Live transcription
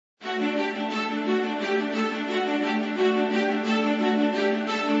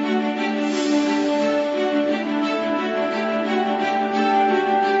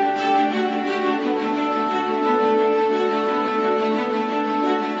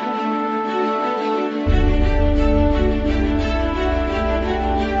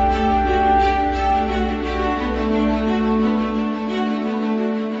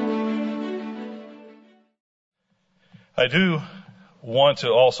I do want to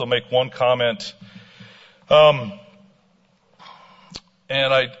also make one comment. And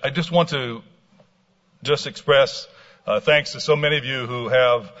I just want to express thanks to so many of you who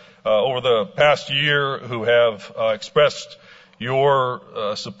have, over the past year, who have expressed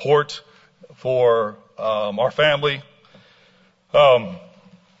your support for our family. I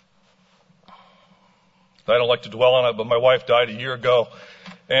don't like to dwell on it, but my wife died a year ago,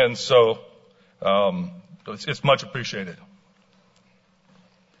 and so it's much appreciated.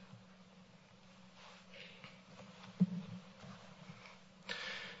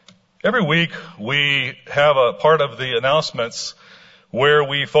 Every week we have a part of the announcements where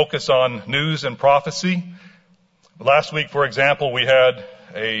we focus on news and prophecy. Last week, for example, we had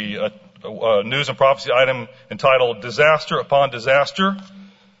a news and prophecy item entitled Disaster Upon Disaster.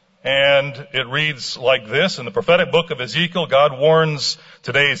 And it reads like this: in the prophetic book of Ezekiel, God warns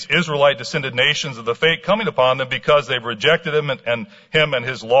today's Israelite descended nations of the fate coming upon them because they've rejected him and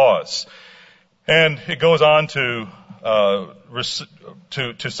his laws. And it goes on to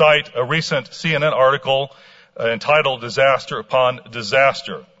cite a recent CNN article entitled Disaster Upon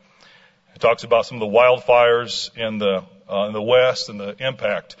Disaster. It talks about some of the wildfires in the West and the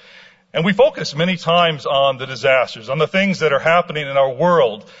impact. And we focus many times on the disasters, on the things that are happening in our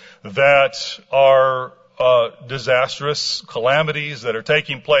world that are disastrous calamities that are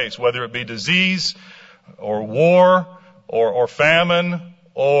taking place, whether it be disease or war or famine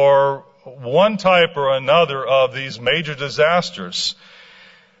or one type or another of these major disasters.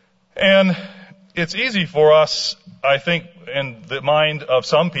 And it's easy for us, I think, in the mind of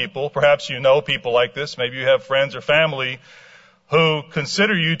some people, perhaps you know people like this, maybe you have friends or family who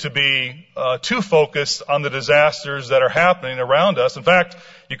consider you to be too focused on the disasters that are happening around us. In fact,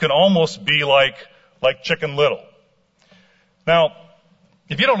 you can almost be like Chicken Little. Now,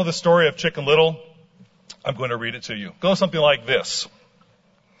 if you don't know the story of Chicken Little, I'm going to read it to you. It goes something like this.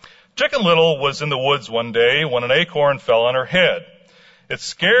 Chicken Little was in the woods one day when an acorn fell on her head. It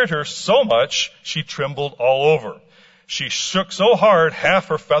scared her so much she trembled all over. She shook so hard half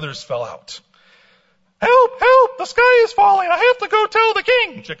her feathers fell out. "Help, help, the sky is falling. I have to go tell the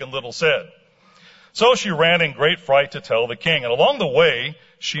king," Chicken Little said. So she ran in great fright to tell the king, and along the way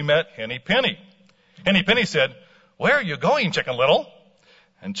she met Henny Penny. Henny Penny said, "Where are you going, Chicken Little?"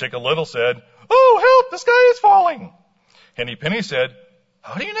 And Chicken Little said, "Oh, help, the sky is falling." Henny Penny said,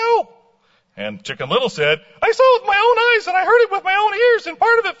 "How do you know?" And Chicken Little said, "I saw it with my own eyes and I heard it with my own ears and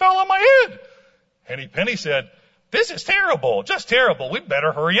part of it fell on my head." Henny Penny said, "This is terrible, just terrible. We'd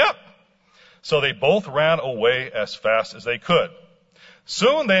better hurry up." So they both ran away as fast as they could.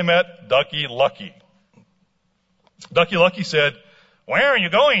 Soon they met Ducky Lucky. Ducky Lucky said, "Where are you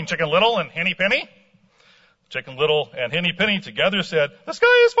going, Chicken Little and Henny Penny?" Chicken Little and Henny Penny together said, "The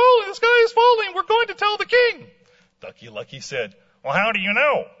sky is falling, the sky is falling. We're going to tell the king." Ducky Lucky said, "Well, how do you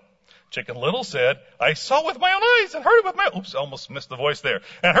know?" Chicken Little said, "I saw it with my own eyes and heard it with my," oops, almost missed the voice there,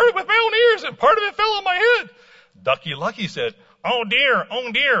 "and heard it with my own ears and part of it fell on my head." Ducky Lucky said, oh dear,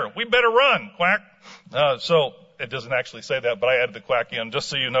 we better run, quack." So it doesn't actually say that, but I added the quack in just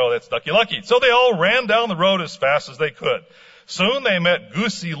so you know that's Ducky Lucky. So they all ran down the road as fast as they could. Soon they met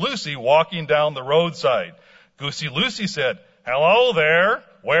Goosey Lucy walking down the roadside. Goosey Lucy said, "Hello there.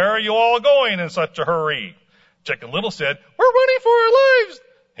 Where are you all going in such a hurry?" Chicken Little said, "We're running for our lives."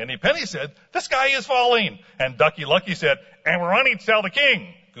 Henny Penny said, "The sky is falling." And Ducky Lucky said, "And we're running to tell the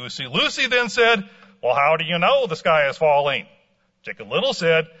king." Goosey Lucy then said, "Well, how do you know the sky is falling?" Chicken Little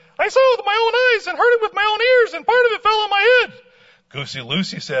said, "I saw it with my own eyes and heard it with my own ears and part of it fell on my head." Goosey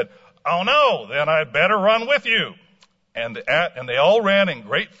Lucy said, "Oh no, then I'd better run with you." And they all ran in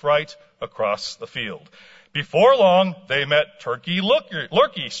great fright across the field. Before long, they met Turkey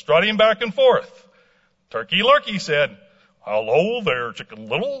Lurkey strutting back and forth. Turkey Lurkey said, "Hello there, Chicken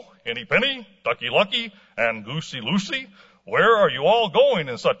Little, Henny Penny, Ducky Lucky, and Goosey Lucy. Where are you all going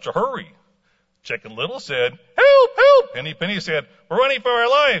in such a hurry?" Chicken Little said, "Help, help." Henny Penny said, "We're running for our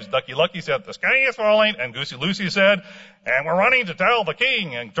lives." Ducky Lucky said, "The sky is falling." And Goosey Lucy said, "And we're running to tell the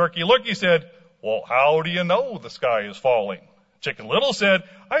king." And Turkey Lurkey said, "Well, how do you know the sky is falling?" Chicken Little said,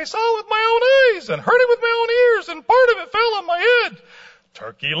 "I saw it with my own eyes and heard it with my own ears and part of it fell on my head."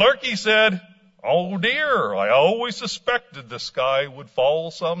 Turkey Lurkey said, "Oh dear, I always suspected the sky would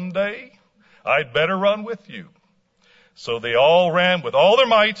fall someday. I'd better run with you." So they all ran with all their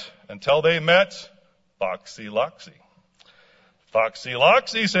might until they met Foxy Loxy. Foxy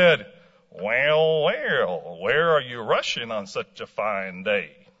Loxy said, "Well, where are you rushing on such a fine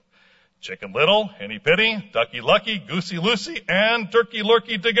day?" Chicken Little, Henny Penny, Ducky Lucky, Goosey Lucy, and Turkey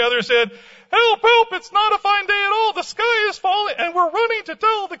Lurkey together said, "Help, help, it's not a fine day at all. The sky is falling and we're running to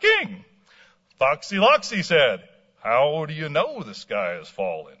tell the king." Foxy Loxy said, how do you know the sky is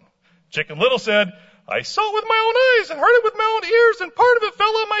falling? Chicken Little said, I saw it with my own eyes and heard it with my own ears, and part of it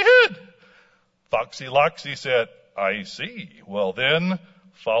fell on my head. Foxy Loxy said, I see. Well then,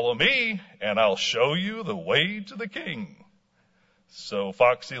 follow me, and I'll show you the way to the king. So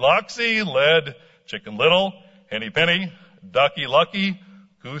Foxy Loxy led Chicken Little, Henny Penny, Ducky Lucky,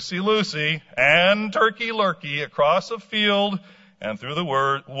 Goosey Lucy, and Turkey Lurkey across a field and through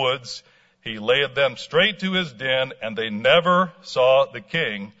the woods. He led them straight to his den, and they never saw the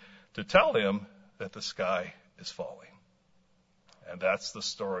king to tell him that the sky is falling. And that's the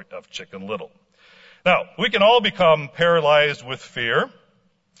story of Chicken Little. Now, we can all become paralyzed with fear,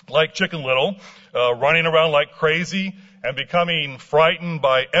 like Chicken Little, running around like crazy and becoming frightened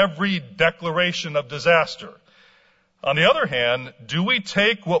by every declaration of disaster. On the other hand, do we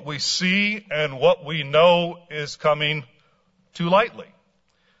take what we see and what we know is coming too lightly?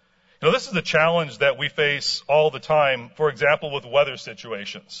 You know, this is a challenge that we face all the time, for example, with weather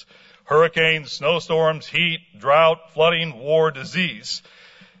situations. Hurricanes, snowstorms, heat, drought, flooding, war, disease.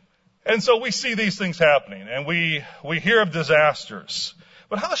 And so we see these things happening, and we hear of disasters.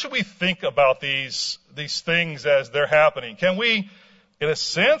 But how should we think about these things as they're happening? Can we, in a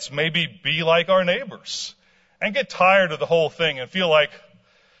sense, maybe be like our neighbors and get tired of the whole thing and feel like,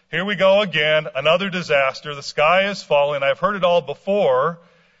 here we go again, another disaster, the sky is falling, I've heard it all before,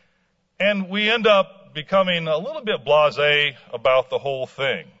 and we end up becoming a little bit blasé about the whole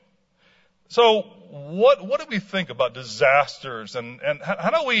thing. So what do we think about disasters, and how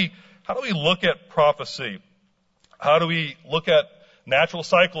do we look at prophecy? How do we look at natural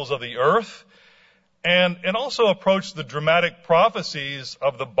cycles of the earth, and also approach the dramatic prophecies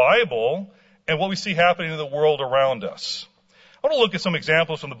of the Bible and what we see happening in the world around us? I want to look at some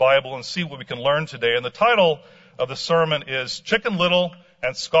examples from the Bible and see what we can learn today. And the title of the sermon is Chicken Little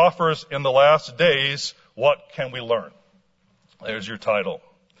and Scoffers in the Last Days, What Can We Learn? There's your title.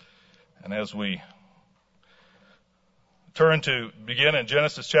 And as we turn to begin in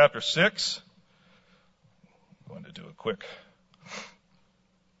Genesis chapter 6, I'm going to do a quick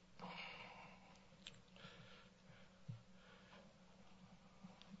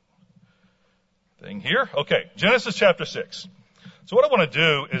thing here. Okay, Genesis chapter 6. So what I want to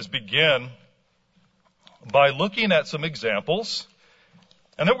do is begin by looking at some examples,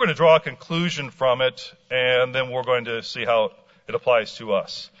 and then we're going to draw a conclusion from it, and then we're going to see how it applies to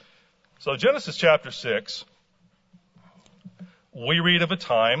us. So Genesis chapter 6, we read of a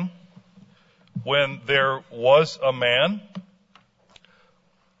time when there was a man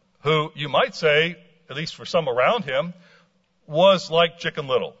who, you might say, at least for some around him, was like Chicken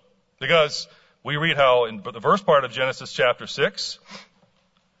Little. Because we read how, in the first part of Genesis chapter 6,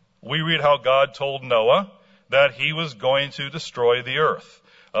 we read how God told Noah that he was going to destroy the earth.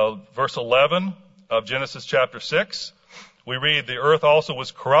 Verse 11 of Genesis chapter 6, we read, the earth also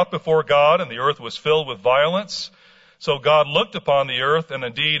was corrupt before God, and the earth was filled with violence. So God looked upon the earth, and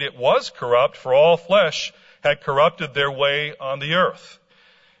indeed it was corrupt, for all flesh had corrupted their way on the earth.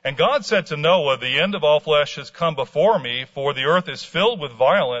 And God said to Noah, the end of all flesh has come before me, for the earth is filled with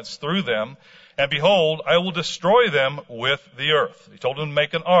violence through them. And behold, I will destroy them with the earth. He told him to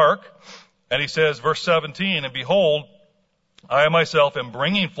make an ark. And he says, verse 17, and behold, I myself am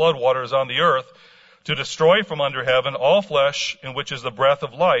bringing floodwaters on the earth to destroy from under heaven all flesh in which is the breath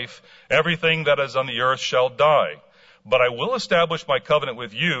of life. Everything that is on the earth shall die. But I will establish my covenant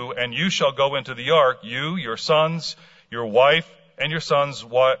with you, and you shall go into the ark, you, your sons, your wife, and your sons'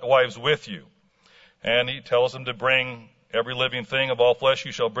 wives with you. And he tells them to bring every living thing of all flesh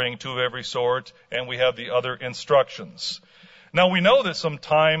you shall bring, two of every sort, and we have the other instructions. Now we know that some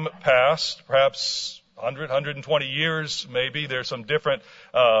time passed, perhaps 100, 120 years maybe. There's some different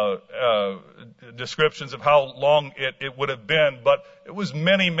descriptions of how long it would have been, but it was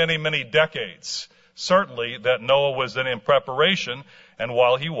many, many, many decades. Certainly that Noah was then in preparation, and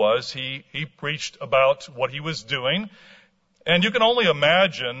while he was, he preached about what he was doing. And you can only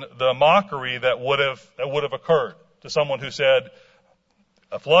imagine the mockery that would have occurred to someone who said,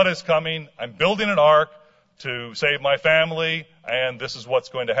 a flood is coming, I'm building an ark to save my family, and this is what's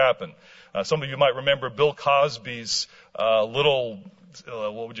going to happen. Some of you might remember Bill Cosby's little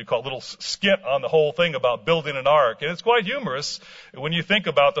skit on the whole thing about building an ark, and it's quite humorous when you think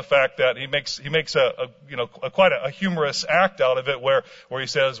about the fact that he makes quite a humorous act out of it, where he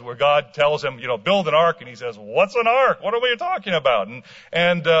says, where God tells him, build an ark, and he says, what's an ark? What are we talking about?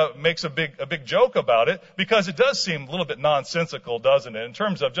 And makes a big joke about it, because it does seem a little bit nonsensical, doesn't it? In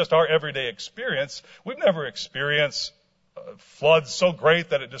terms of just our everyday experience, we've never experienced floods so great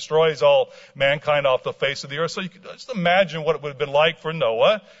that it destroys all mankind off the face of the earth. So you can just imagine what it would have been like for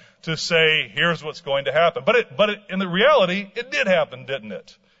Noah to say, here's what's going to happen. But in the reality, it did happen, didn't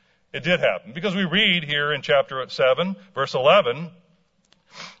it? It did happen. Because we read here in chapter 7, verse 11,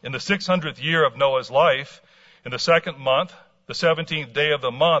 in the 600th year of Noah's life, in the second month, the 17th day of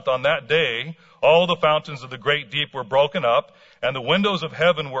the month, on that day, all the fountains of the great deep were broken up, and the windows of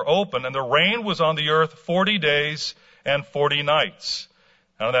heaven were open, and the rain was on the earth 40 days and 40 nights.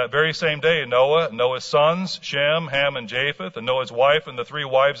 And on that very same day, Noah, Noah's sons, Shem, Ham, and Japheth, and Noah's wife and the 3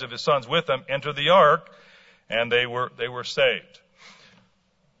 wives of his sons with them entered the ark, and they were saved.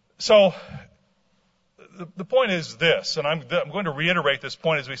 So, the point is this, and I'm going to reiterate this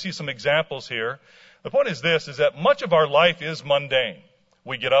point as we see some examples here. The point is this, is that much of our life is mundane.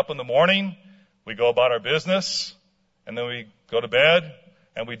 We get up in the morning, we go about our business, and then we go to bed,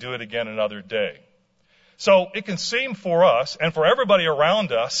 and we do it again another day. So it can seem for us, and for everybody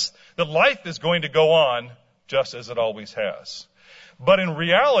around us, that life is going to go on just as it always has. But in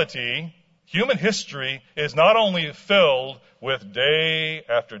reality, human history is not only filled with day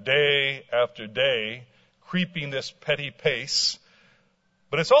after day after day, creeping this petty pace,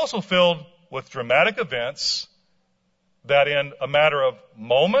 but it's also filled with dramatic events that in a matter of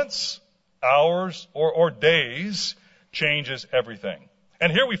moments, hours, or days changes everything.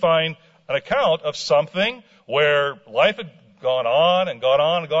 And here we find an account of something where life had gone on and gone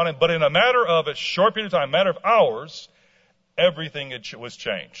on and gone on, but in a matter of a short period of time, a matter of hours, everything was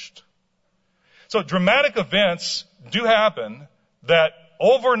changed. So dramatic events do happen that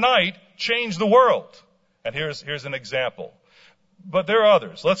overnight change the world. And here's an example. But there are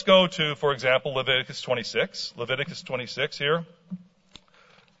others. Let's go to, for example, Leviticus 26. Leviticus 26 here.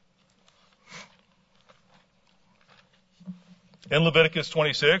 In Leviticus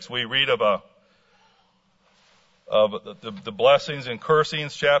 26, we read of the blessings and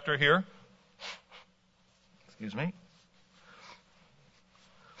cursings chapter here. Excuse me.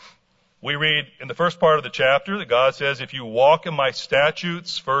 We read in the first part of the chapter that God says, if you walk in my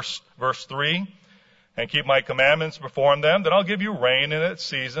statutes, verse 3, and keep my commandments, perform them, then I'll give you rain in its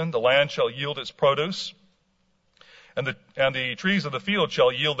season. The land shall yield its produce, and the trees of the field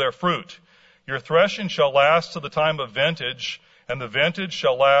shall yield their fruit. Your threshing shall last till the time of vintage, and the vintage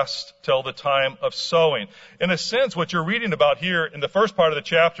shall last till the time of sowing. In a sense, what you're reading about here in the first part of the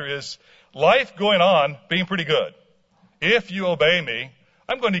chapter is life going on being pretty good. If you obey me,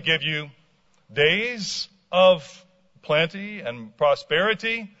 I'm going to give you days of plenty and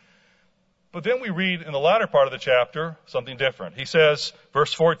prosperity. But then we read in the latter part of the chapter something different. He says,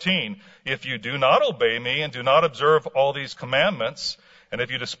 verse 14, if you do not obey me and do not observe all these commandments, and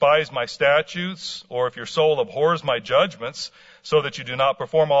if you despise my statutes, or if your soul abhors my judgments, so that you do not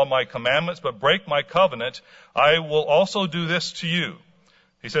perform all my commandments, but break my covenant, I will also do this to you.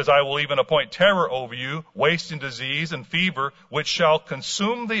 He says, I will even appoint terror over you, wasting disease and fever, which shall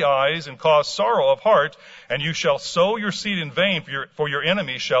consume the eyes and cause sorrow of heart, and you shall sow your seed in vain, for your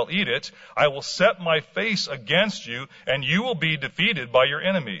enemies shall eat it. I will set my face against you, and you will be defeated by your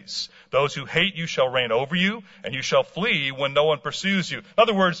enemies. Those who hate you shall reign over you, and you shall flee when no one pursues you. In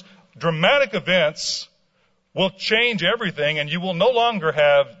other words, dramatic events will change everything, and you will no longer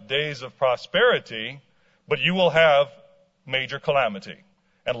have days of prosperity, but you will have major calamity.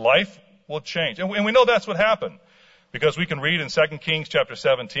 And life will change. And we know that's what happened. Because we can read in 2 Kings chapter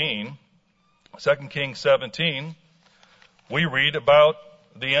 17. 2 Kings 17, we read about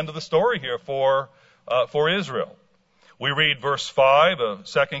the end of the story here for Israel. We read verse 5 of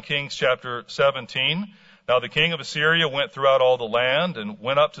 2 Kings chapter 17. Now the king of Assyria went throughout all the land and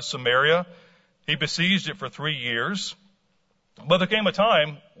went up to Samaria. He besieged it for 3 years. But there came a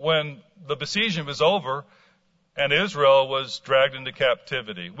time when the besieging was over and Israel was dragged into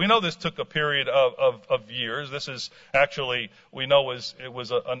captivity. We know this took a period of years. This is actually, we know it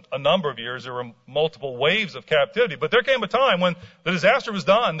was a number of years. There were multiple waves of captivity. But there came a time when the disaster was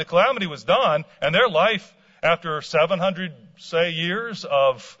done, the calamity was done, and their life, after 700, years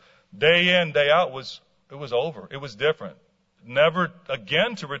of day in, day out, it was over. It was different. Never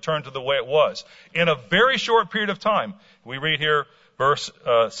again to return to the way it was. In a very short period of time, we read here, Verse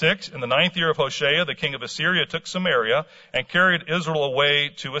 6, in the 9th year of Hoshea, the king of Assyria took Samaria and carried Israel away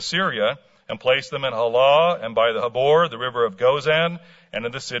to Assyria and placed them in Halah and by the Habor, the river of Gozan, and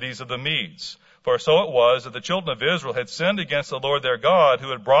in the cities of the Medes. For so it was that the children of Israel had sinned against the Lord their God,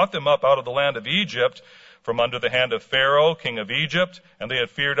 who had brought them up out of the land of Egypt from under the hand of Pharaoh, king of Egypt, and they had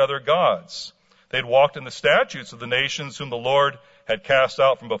feared other gods. They had walked in the statutes of the nations whom the Lord had cast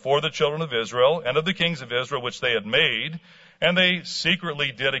out from before the children of Israel and of the kings of Israel which they had made. And they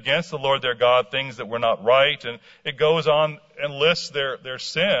secretly did against the Lord their God things that were not right. And it goes on and lists their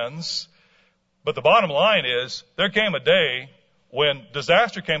sins. But the bottom line is, there came a day when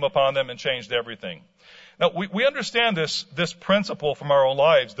disaster came upon them and changed everything. Now, we understand this principle from our own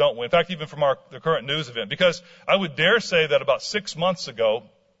lives, don't we? In fact, even from the current news event, because I would dare say that about 6 months ago,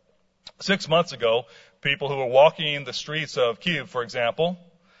 people who were walking the streets of Kyiv, for example,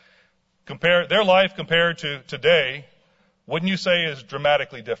 their life compared to today, wouldn't you say is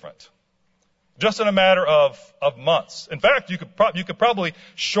dramatically different? Just in a matter of months. In fact, you could probably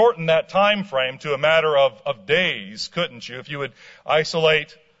shorten that time frame to a matter of days, couldn't you? If you would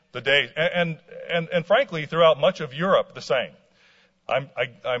isolate the days, and frankly, throughout much of Europe, the same.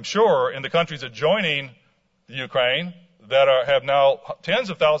 I'm sure in the countries adjoining the Ukraine that have now tens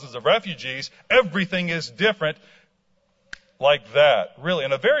of thousands of refugees, everything is different like that, really,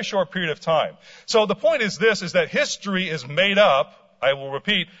 in a very short period of time. So the point is this, is that history is made up, I will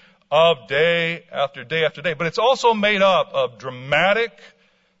repeat, of day after day after day. But it's also made up of dramatic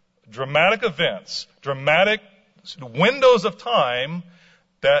events, dramatic windows of time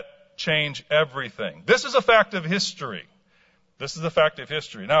that change everything. This is a fact of history.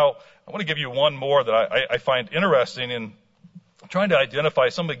 Now, I want to give you one more that I find interesting in trying to identify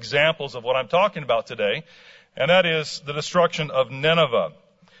some examples of what I'm talking about today, and that is the destruction of Nineveh.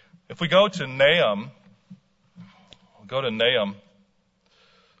 If we go to Nahum,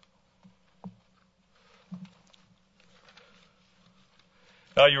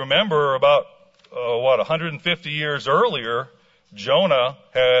 Now, you remember about, 150 years earlier, Jonah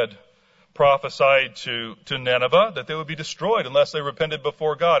had prophesied to Nineveh that they would be destroyed unless they repented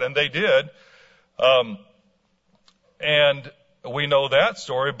before God, and they did. And we know that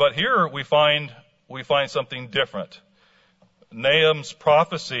story, but here we find something different. Nahum's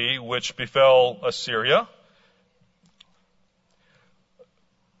prophecy, which befell Assyria,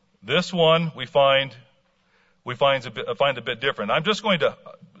 this one we find a bit different. I'm just going to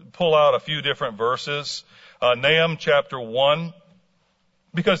pull out a few different verses. Nahum chapter 1,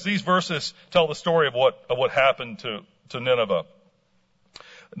 because these verses tell the story of what happened to Nineveh.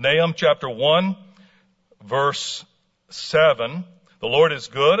 Nahum chapter 1, verse 7. The Lord is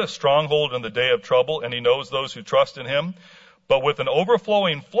good, a stronghold in the day of trouble, and he knows those who trust in him. But with an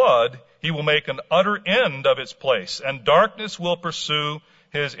overflowing flood, he will make an utter end of its place, and darkness will pursue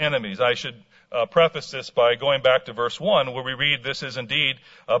his enemies. I should preface this by going back to verse 1, where we read, this is indeed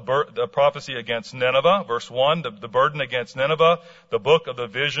a prophecy against Nineveh. Verse 1, the burden against Nineveh, the book of the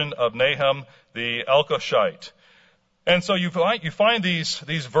vision of Nahum the Elkoshite. And so you find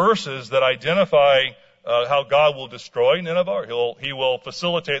these verses that identify how God will destroy Nineveh, or he will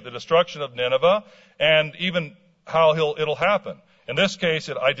facilitate the destruction of Nineveh, and even how it'll happen. In this case,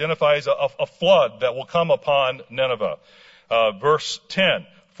 it identifies a flood that will come upon Nineveh. Verse 10,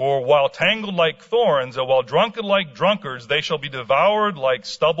 for while tangled like thorns, and while drunken like drunkards, they shall be devoured like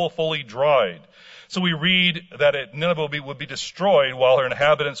stubble fully dried. So we read that Nineveh would be destroyed while her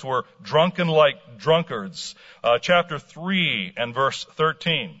inhabitants were drunken like drunkards. Chapter 3 and verse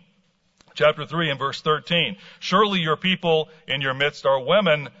 13. Chapter 3 and verse 13. Surely your people in your midst are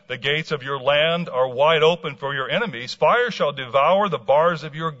women. The gates of your land are wide open for your enemies. Fire shall devour the bars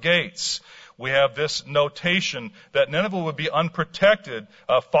of your gates. We have this notation that Nineveh would be unprotected.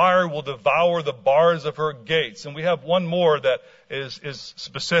 Fire will devour the bars of her gates. And we have one more that is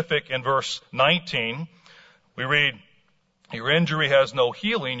specific in verse 19. We read, your injury has no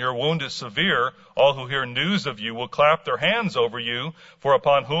healing, your wound is severe. All who hear news of you will clap their hands over you, for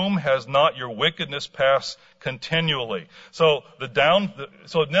upon whom has not your wickedness passed continually? So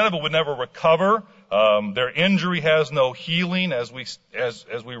Nineveh would never recover. Their injury has no healing, as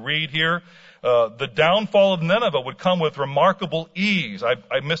we read here. The downfall of Nineveh would come with remarkable ease.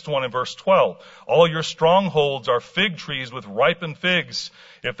 I missed one in verse 12. All your strongholds are fig trees with ripened figs.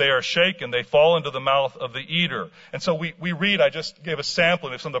 If they are shaken, they fall into the mouth of the eater. And so we read, I just gave a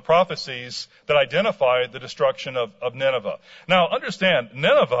sampling of some of the prophecies that identify the destruction of Nineveh. Now, understand,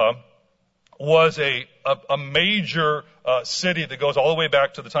 Nineveh was a major city that goes all the way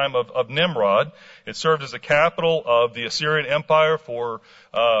back to the time of Nimrod. It served as the capital of the Assyrian Empire for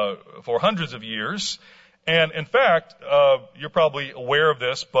hundreds of years. And in fact, you're probably aware of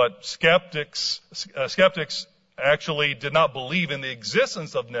this, but skeptics actually did not believe in the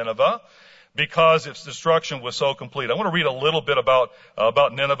existence of Nineveh because its destruction was so complete. I want to read a little bit about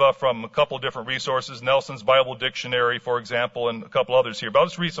Nineveh from a couple of different resources, Nelson's Bible Dictionary, for example, and a couple others here. But I'll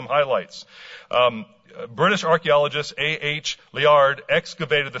just read some highlights. British archaeologist A.H. Layard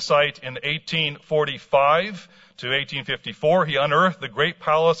excavated the site in 1845 to 1854. He unearthed the great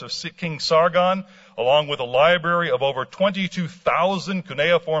palace of King Sargon, along with a library of over 22,000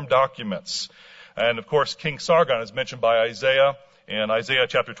 cuneiform documents. And of course, King Sargon is mentioned by Isaiah in Isaiah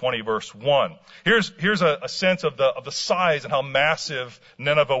chapter 20, verse 1. Here's a sense of the size and how massive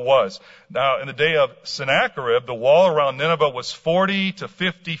Nineveh was. Now, in the day of Sennacherib, the wall around Nineveh was 40 to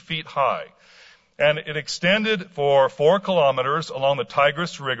 50 feet high. And it extended for 4 kilometers along the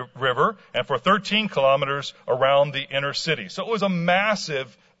Tigris River and for 13 kilometers around the inner city. So it was a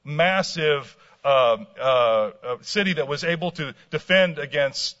massive city that was able to defend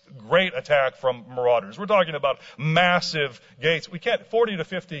against great attack from marauders. We're talking about massive gates. We can't, 40 to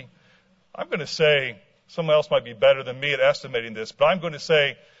 50, I'm going to say, someone else might be better than me at estimating this, but I'm going to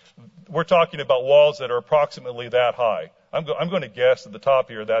say we're talking about walls that are approximately that high. I'm going to guess at the top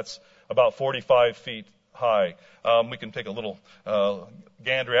here that's about 45 feet high. We can take a little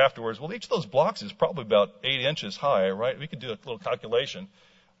gander afterwards. Well, each of those blocks is probably about 8 inches high, right? We could do a little calculation.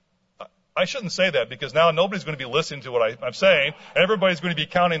 I shouldn't say that because now nobody's going to be listening to what I'm saying. Everybody's going to be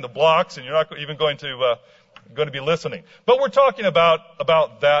counting the blocks, and you're not even going to be listening. But we're talking about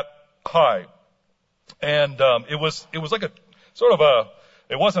that high, and it was like a sort of a.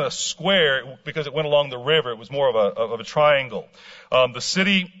 It wasn't a square because it went along the river. It was more of a triangle. The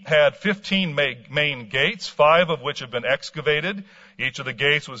city had 15 main gates, 5 of which have been excavated. Each of the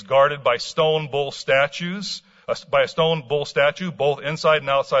gates was guarded by stone bull statues. By a stone bull statue, both inside and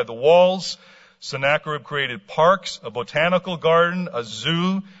outside the walls. Sennacherib created parks, a botanical garden, a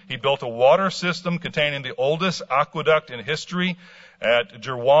zoo. He built a water system containing the oldest aqueduct in history at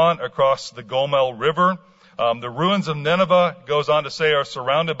Jirwan across the Gomel River. The ruins of Nineveh, goes on to say, are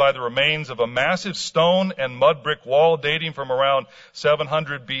surrounded by the remains of a massive stone and mud brick wall dating from around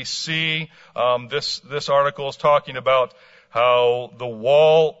 700 BC. This article is talking about how the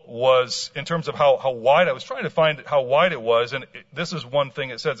wall was, in terms of how wide. I was trying to find how wide it was, and this is one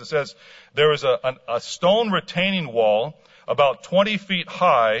thing it says. It says there was a stone retaining wall about 20 feet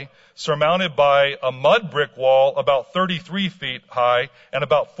high, surmounted by a mud brick wall about 33 feet high and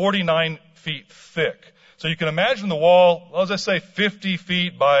about 49 feet thick. So you can imagine the wall, well, let's say 50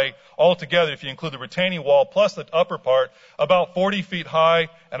 feet by altogether, if you include the retaining wall plus the upper part, about 40 feet high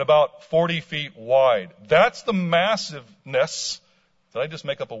and about 40 feet wide. That's the massiveness. Did I just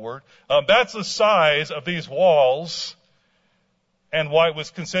make up a word? That's the size of these walls and why it was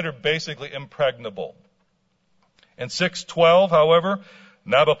considered basically impregnable. In 612, however,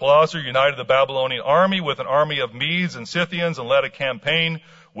 Nabopolassar united the Babylonian army with an army of Medes and Scythians and led a campaign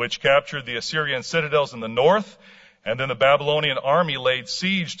which captured the Assyrian citadels in the north. And then the Babylonian army laid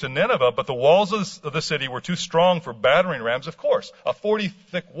siege to Nineveh, but the walls of the city were too strong for battering rams. Of course, a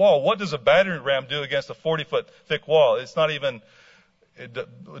 40-thick wall. What does a battering ram do against a 40-foot thick wall? It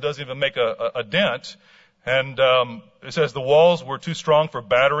doesn't even make a dent. And it says the walls were too strong for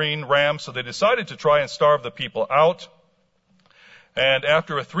battering rams, so they decided to try and starve the people out. And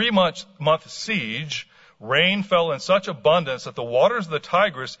after a 3-month siege, rain fell in such abundance that the waters of the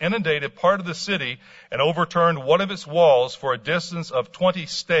Tigris inundated part of the city and overturned one of its walls for a distance of 20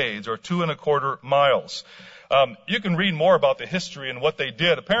 stades, or 2.25 miles. You can read more about the history and what they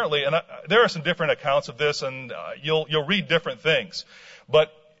did. Apparently, and there are some different accounts of this, and you'll read different things.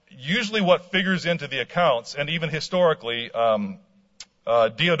 But usually what figures into the accounts, and even historically,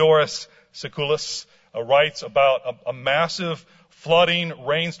 Diodorus Siculus writes about a massive flooding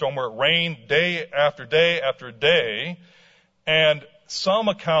rainstorm where it rained day after day after day. And some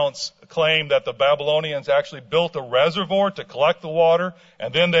accounts claim that the Babylonians actually built a reservoir to collect the water,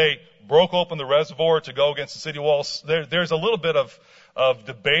 and then they broke open the reservoir to go against the city walls. There's a little bit of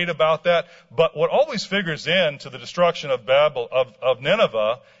debate about that. But what always figures into the destruction of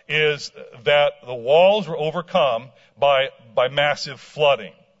Nineveh is that the walls were overcome by massive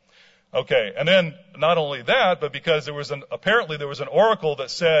flooding. Okay, and then not only that, but because apparently there was an oracle that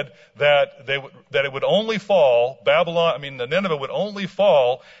said that it would only fall, Nineveh would only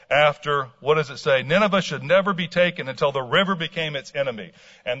fall after, what does it say? Nineveh should never be taken until the river became its enemy.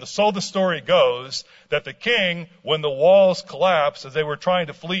 And so the story goes that the king, when the walls collapsed, as they were trying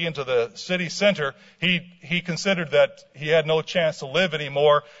to flee into the city center, he considered that he had no chance to live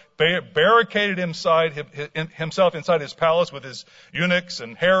anymore, barricaded himself inside his palace with his eunuchs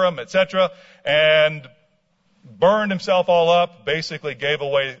and harem, etc., and burned himself all up, basically gave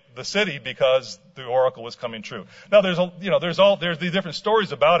away the city because the oracle was coming true. Now there's these different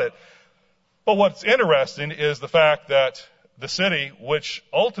stories about it, but what's interesting is the fact that the city, which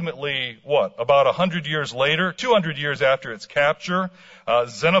ultimately, about 100 years later, 200 years after its capture,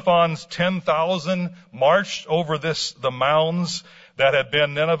 Xenophon's 10,000 marched over the mounds that had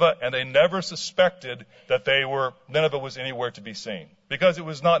been Nineveh, and they never suspected that Nineveh was anywhere to be seen, because it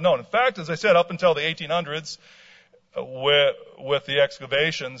was not known. In fact, as I said, up until the 1800s, with the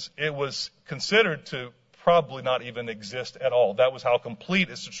excavations, it was considered to probably not even exist at all. That was how complete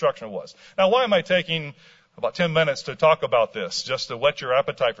its destruction was. Now, why am I taking about 10 minutes to talk about this, just to whet your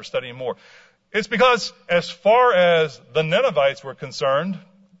appetite for studying more? It's because as far as the Ninevites were concerned,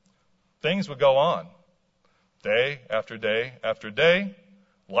 things would go on. Day after day after day,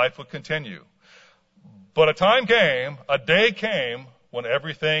 life would continue. But a day came when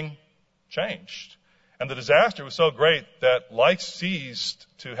everything changed. And the disaster was so great that life ceased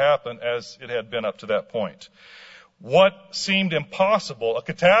to happen as it had been up to that point. What seemed impossible, a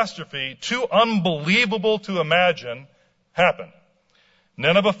catastrophe too unbelievable to imagine, happened.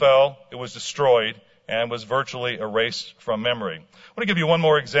 Nineveh fell, it was destroyed, and was virtually erased from memory. I want to give you one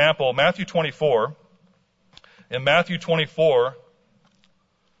more example. Matthew 24. In Matthew 24,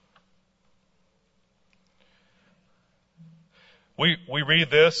 we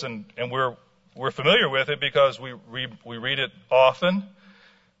read this, and we're familiar with it because we read it often.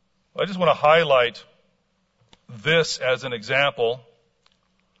 I just want to highlight this as an example,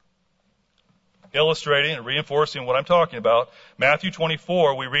 illustrating and reinforcing what I'm talking about. Matthew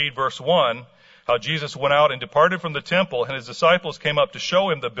 24, we read verse 1, how Jesus went out and departed from the temple, and his disciples came up to show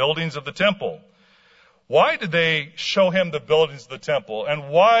him the buildings of the temple. Why did they show him the buildings of the temple? And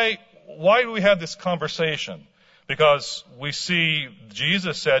why do we have this conversation? Because we see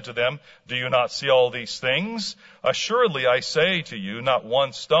Jesus said to them, "Do you not see all these things? Assuredly I say to you, not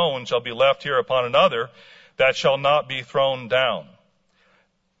one stone shall be left here upon another that shall not be thrown down."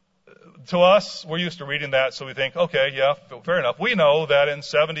 To us, we're used to reading that, so we think, okay, yeah, fair enough. We know that in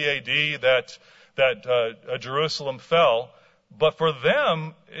 70 AD that Jerusalem fell, but for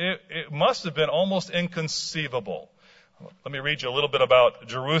them, it must have been almost inconceivable. Let me read you a little bit about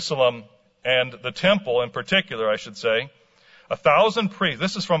Jerusalem and the temple in particular, I should say. 1,000 priests.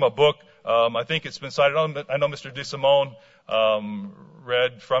 This is from a book. I think it's been cited. I know Mr. DeSimone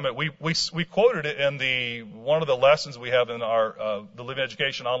read from it. We quoted it in one of the lessons we have in our the Living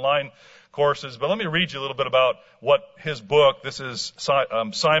Education online courses. But let me read you a little bit about what his book. This is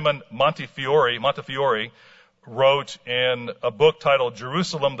Simon Montefiore wrote in a book titled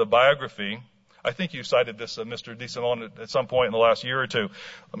Jerusalem: The Biography. I think you cited this, Mr. DeSimone, at some point in the last year or two.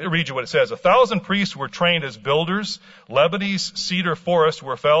 Let me read you what it says. 1,000 priests were trained as builders. Lebanese cedar forests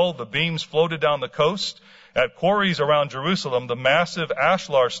were felled. The beams floated down the coast. At quarries around Jerusalem, the massive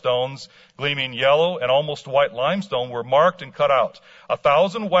ashlar stones, gleaming yellow and almost white limestone, were marked and cut out.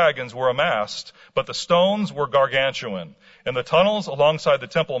 1,000 wagons were amassed, but the stones were gargantuan. In the tunnels alongside the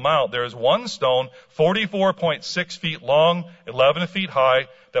Temple Mount, there is one stone 44.6 feet long, 11 feet high,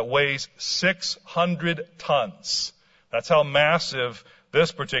 that weighs 600 tons. That's how massive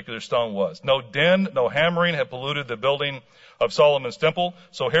this particular stone was. No din, no hammering had polluted the building of Solomon's temple,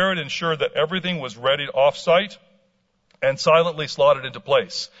 so Herod ensured that everything was ready off-site and silently slotted into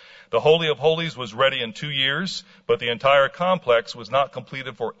place. The Holy of Holies was ready in 2 years, but the entire complex was not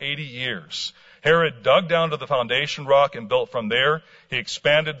completed for 80 years. Herod dug down to the foundation rock and built from there. He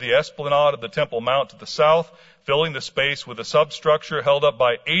expanded the esplanade of the Temple Mount to the south, filling the space with a substructure held up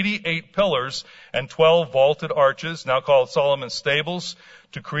by 88 pillars and 12 vaulted arches, now called Solomon's Stables,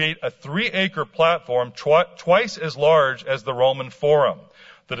 to create a 3-acre platform twice as large as the Roman Forum.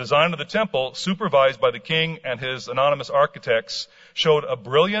 The design of the temple, supervised by the king and his anonymous architects, showed a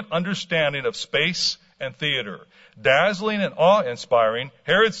brilliant understanding of space and theater. Dazzling and awe-inspiring,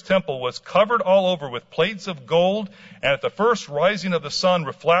 Herod's temple was covered all over with plates of gold, and at the first rising of the sun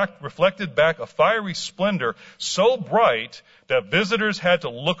reflected back a fiery splendor so bright that visitors had to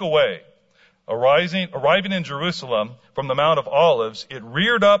look away. Arriving in Jerusalem from the Mount of Olives, it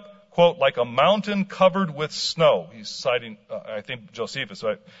reared up, quote, like a mountain covered with snow. He's citing, I think, Josephus,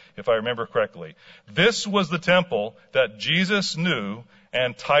 if I remember correctly. This was the temple that Jesus knew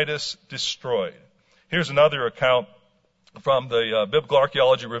and Titus destroyed. Here's another account from the Biblical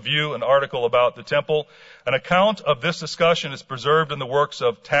Archaeology Review, an article about the temple. An account of this discussion is preserved in the works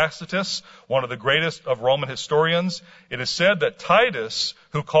of Tacitus, one of the greatest of Roman historians. It is said that Titus,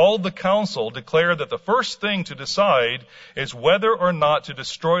 who called the council, declared that the first thing to decide is whether or not to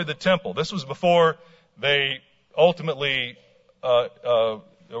destroy the temple. This was before they ultimately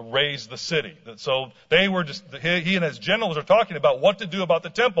raised the city. So they were just, he and his generals are talking about what to do about the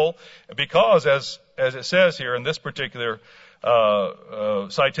temple, because as it says here in this particular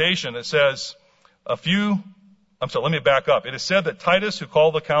citation, it says let me back up. It is said that Titus, who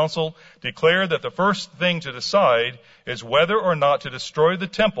called the council, declared that the first thing to decide is whether or not to destroy the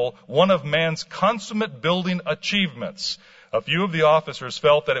temple, one of man's consummate building achievements. A few of the officers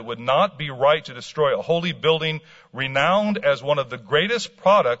felt that it would not be right to destroy a holy building renowned as one of the greatest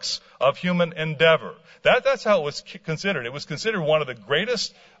products of human endeavor. That's how it was considered. It was considered one of the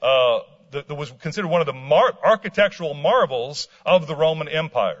greatest that was considered one of the architectural marvels of the Roman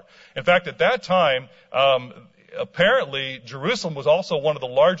Empire. In fact, at that time, apparently Jerusalem was also one of the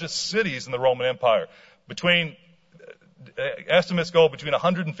largest cities in the Roman Empire. Estimates go between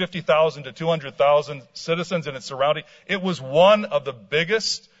 150,000 to 200,000 citizens in its surrounding. It was one of the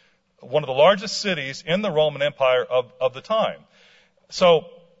largest cities in the Roman Empire of the time. So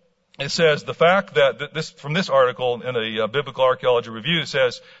it says the fact that from this article in the Biblical Archaeology Review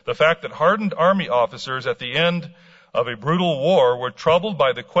says the fact that hardened army officers at the end of a brutal war were troubled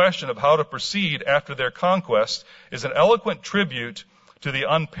by the question of how to proceed after their conquest is an eloquent tribute to the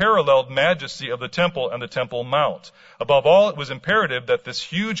unparalleled majesty of the temple and the Temple Mount. Above all, it was imperative that this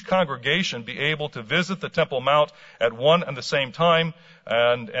huge congregation be able to visit the Temple Mount at one and the same time,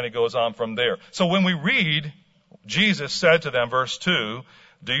 and it goes on from there. So when we read, Jesus said to them, verse 2,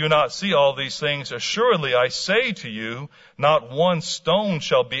 "Do you not see all these things? Assuredly, I say to you, not one stone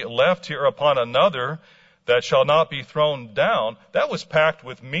shall be left here upon another that shall not be thrown down." That was packed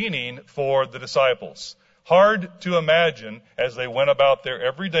with meaning for the disciples. Hard to imagine as they went about their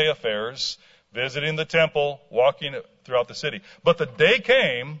everyday affairs, visiting the temple, walking throughout the city. But the day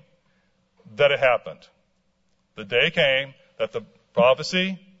came that it happened. The day came that the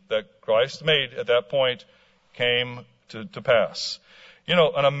prophecy that Christ made at that point came to pass. You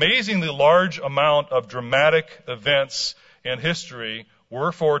know, an amazingly large amount of dramatic events in history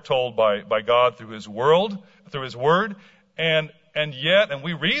were foretold by God through His Word, and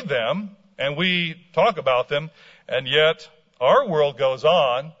we read them, and we talk about them, and yet our world goes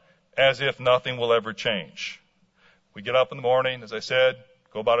on as if nothing will ever change. We get up in the morning, as I said,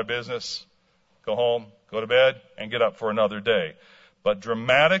 go about our business, go home, go to bed, and get up for another day. But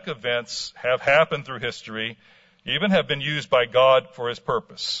dramatic events have happened through history, even have been used by God for His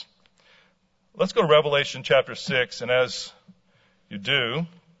purpose. Let's go to Revelation chapter 6, and as you do,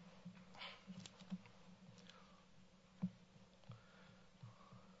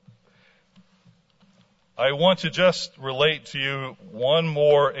 I want to just relate to you one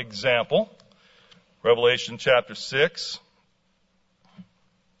more example. Revelation chapter 6.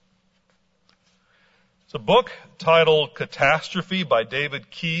 It's a book titled Catastrophe by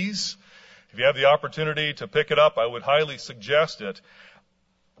David Keyes. If you have the opportunity to pick it up, I would highly suggest it.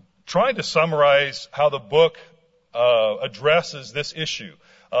 Trying to summarize how the book addresses this issue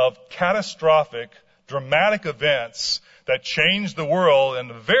of catastrophic, dramatic events that changed the world in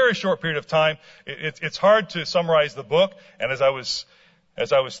a very short period of time. It's hard to summarize the book, and as I was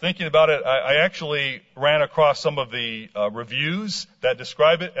thinking about it, I actually ran across some of the reviews that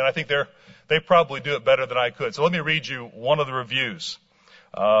describe it, and I think they probably do it better than I could. So let me read you one of the reviews.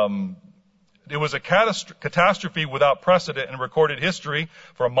 It was a catastrophe without precedent in recorded history.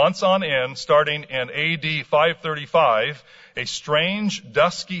 For months on end, starting in AD 535, a strange,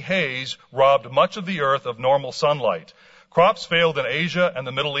 dusky haze robbed much of the earth of normal sunlight. Crops failed in Asia and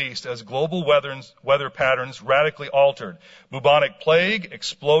the Middle East as global weather patterns radically altered. Bubonic plague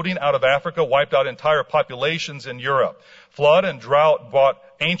exploding out of Africa wiped out entire populations in Europe. Flood and drought brought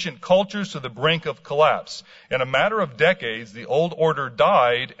ancient cultures to the brink of collapse. In a matter of decades, the old order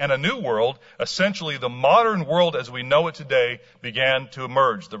died and a new world, essentially the modern world as we know it today, began to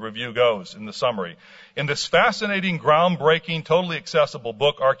emerge. The review goes in the summary. In this fascinating, groundbreaking, totally accessible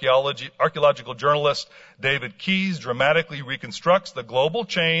book, archaeological journalist David Keyes dramatically reconstructs the global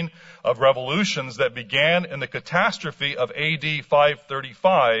chain of revolutions that began in the catastrophe of AD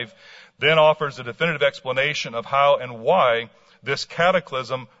 535, then offers a definitive explanation of how and why this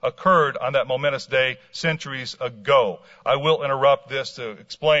cataclysm occurred on that momentous day centuries ago. I will interrupt this to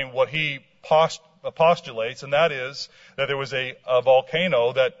explain what he postulates, and that is that there was a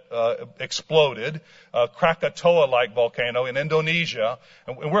volcano that exploded, a Krakatoa-like volcano in Indonesia,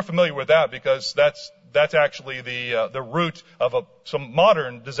 and we're familiar with that because that's actually the root of some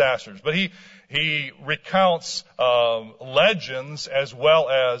modern disasters. But he recounts legends as well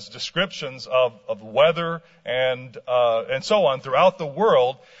as descriptions of weather and so on throughout the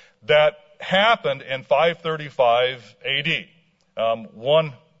world that happened in 535 AD.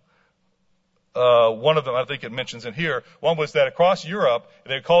 One of them, I think it mentions in here, one was that across Europe,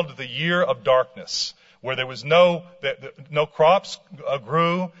 they called it the year of darkness, where there was no crops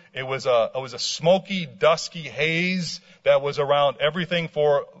grew. It was a smoky, dusky haze that was around everything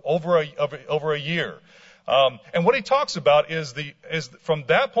for over a year. And what he talks about is from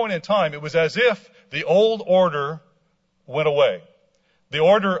that point in time, it was as if the old order went away. The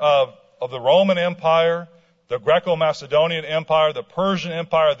order of the Roman Empire, the Greco-Macedonian Empire, the Persian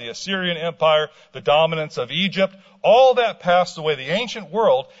Empire, the Assyrian Empire, the dominance of Egypt, all that passed away, the ancient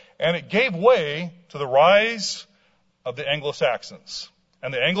world, and it gave way to the rise of the Anglo-Saxons.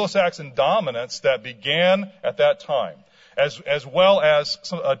 and the Anglo-Saxon dominance that began at that time, as well as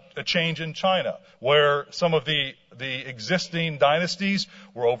a change in China, where some of the existing dynasties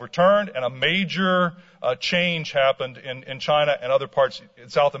were overturned, and a major change happened in China and other parts, in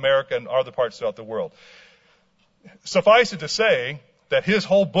South America and other parts throughout the world. Suffice it to say that his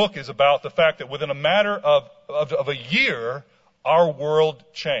whole book is about the fact that within a matter of a year, our world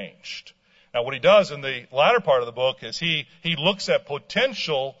changed. Now, what he does in the latter part of the book is he looks at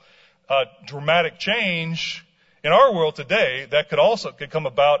potential dramatic change in our world today that could come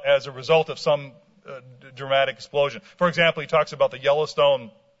about as a result of some dramatic explosion. For example, he talks about the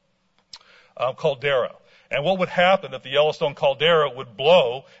Yellowstone caldera, and what would happen if the Yellowstone caldera would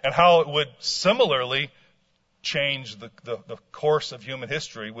blow, and how it would similarly change the course of human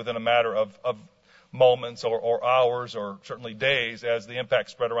history within a matter of moments or hours or certainly days as the impact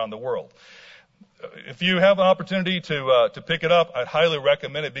spread around the world. If you have an opportunity to pick it up, I'd highly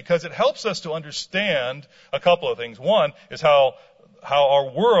recommend it, because it helps us to understand a couple of things. One is how our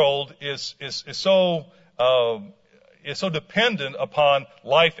world is so dependent upon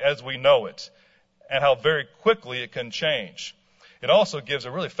life as we know it, and how very quickly it can change. It also gives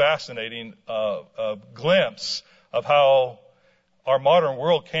a really fascinating glimpse of how our modern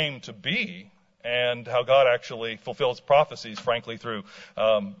world came to be, and how God actually fulfills prophecies, frankly, through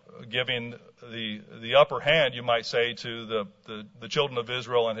giving the upper hand, you might say, to the children of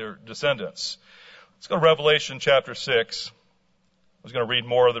Israel and their descendants. Let's go to Revelation chapter 6. I was going to read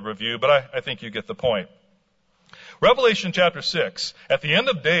more of the review, but I think you get the point. Revelation chapter 6. At the end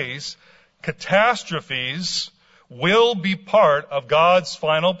of days, catastrophes will be part of God's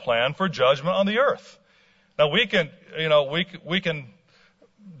final plan for judgment on the earth. Now, we can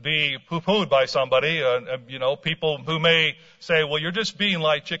be poo-pooed by somebody, people who may say, well, you're just being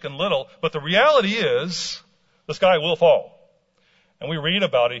like Chicken Little. But the reality is, the sky will fall. And we read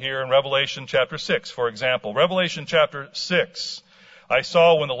about it here in Revelation chapter 6, for example. Revelation chapter 6. I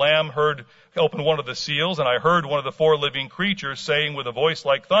saw when the Lamb opened one of the seals, and I heard one of the four living creatures saying with a voice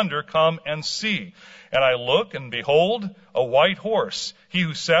like thunder, "Come and see." And I looked, and behold, a white horse. He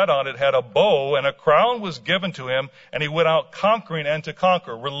who sat on it had a bow, and a crown was given to him, and he went out conquering and to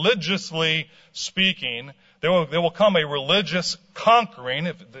conquer. Religiously speaking, there will come a religious conquering,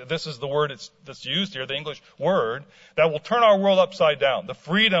 if this is the word that's used here, the English word, that will turn our world upside down. The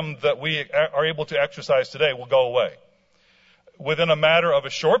freedom that we are able to exercise today will go away. Within a matter of a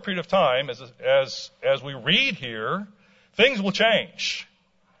short period of time, as we read here, things will change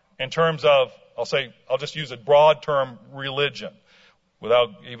in terms of, I'll just use a broad term, religion, without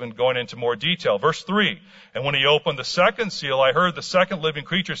even going into more detail. Verse 3, and when he opened the second seal, I heard the second living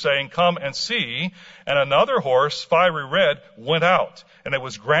creature saying, "Come and see." And another horse, fiery red, went out, and it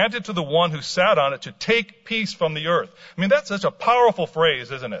was granted to the one who sat on it to take peace from the earth. I mean, that's such a powerful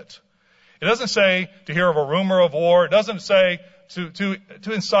phrase, isn't it? It doesn't say to hear of a rumor of war. It doesn't say to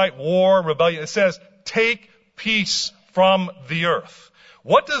incite war, rebellion. It says, take peace from the earth.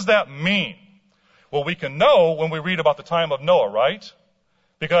 What does that mean? Well, we can know when we read about the time of Noah, right?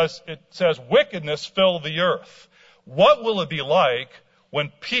 Because it says wickedness filled the earth. What will it be like when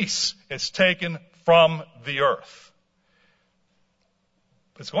peace is taken from the earth?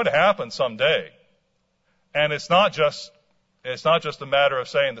 It's going to happen someday. And it's not just a matter of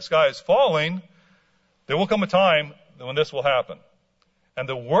saying the sky is falling. There will come a time when this will happen. And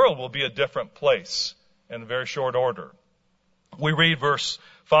the world will be a different place in very short order. We read verse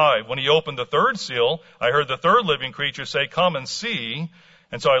 5. When he opened the third seal, I heard the third living creature say, "Come and see."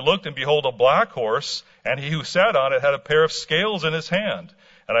 And so I looked, and behold, a black horse, and he who sat on it had a pair of scales in his hand.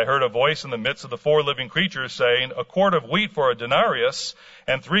 And I heard a voice in the midst of the four living creatures saying, "A quart of wheat for a denarius,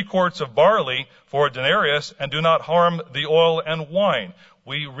 and 3 quarts of barley for a denarius, and do not harm the oil and wine."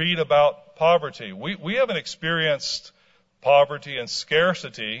 We read about poverty. We haven't experienced poverty and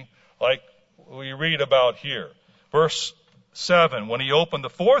scarcity like we read about here. Verse 7, when he opened the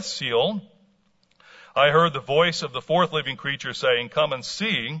fourth seal, I heard the voice of the fourth living creature saying, "Come and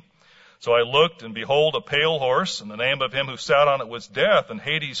see." So I looked, and behold, a pale horse, and the name of him who sat on it was Death, and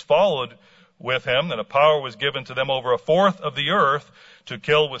Hades followed with him, and a power was given to them over a fourth of the earth to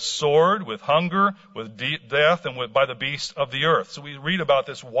kill with sword, with hunger, with death, and by the beasts of the earth. So we read about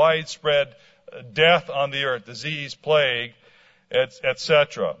this widespread death on the earth, disease, plague,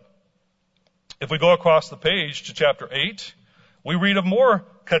 etc. If we go across the page to chapter 8, we read of more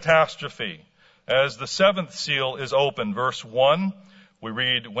catastrophe. As the seventh seal is opened, verse 1, we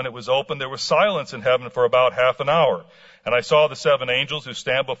read, when it was opened, there was silence in heaven for about half an hour. And I saw the 7 angels who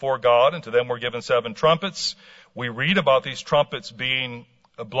stand before God, and to them were given 7 trumpets. We read about these trumpets being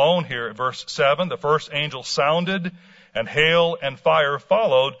blown here at verse 7. The first angel sounded, And hail and fire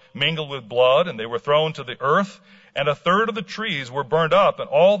followed, mingled with blood, and they were thrown to the earth. And a third of the trees were burned up, and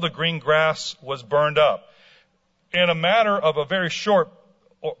all the green grass was burned up. In a matter of a very short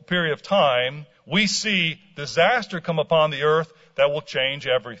period of time, we see disaster come upon the earth that will change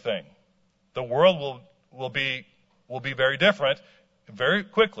everything. The world will be very different very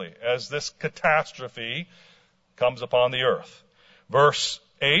quickly as this catastrophe comes upon the earth. Verse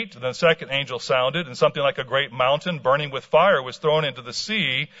 8, then the second angel sounded, and something like a great mountain burning with fire was thrown into the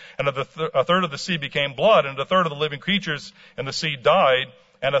sea, and a third of the sea became blood, and a third of the living creatures in the sea died,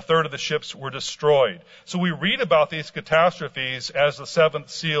 and a third of the ships were destroyed. So we read about these catastrophes as the seventh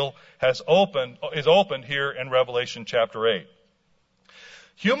seal is opened here in Revelation chapter 8.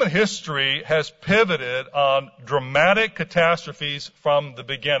 Human history has pivoted on dramatic catastrophes from the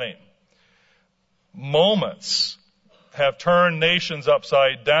beginning. Moments have turned nations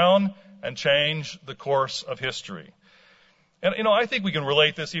upside down and changed the course of history. And, I think we can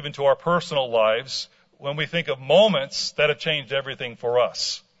relate this even to our personal lives when we think of moments that have changed everything for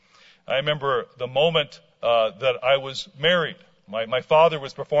us. I remember the moment that I was married. My father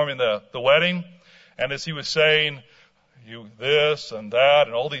was performing the wedding, and as he was saying, you this and that,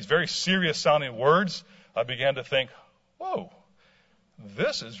 and all these very serious sounding words, I began to think, whoa,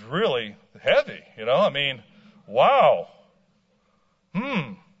 this is really heavy, wow.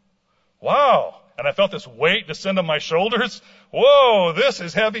 Wow. And I felt this weight descend on my shoulders. Whoa, this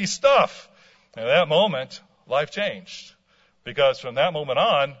is heavy stuff. And at that moment, life changed. Because from that moment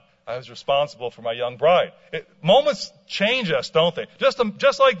on, I was responsible for my young bride. Moments change us, don't they?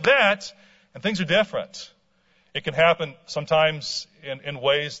 Just like that, and things are different. It can happen sometimes in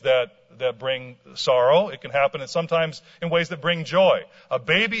ways that bring sorrow. It can happen sometimes in ways that bring joy. A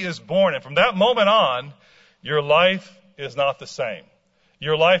baby is born, and from that moment on, your life is not the same.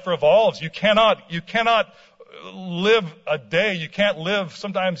 Your life revolves. You cannot live a day. You can't live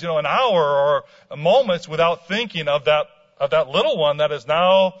sometimes, an hour or moments without thinking of that little one that is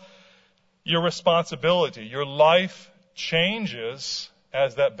now your responsibility. Your life changes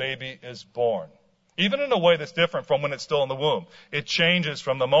as that baby is born. Even in a way that's different from when it's still in the womb. It changes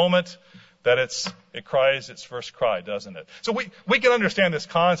from the moment that it cries its first cry, doesn't it? So we can understand this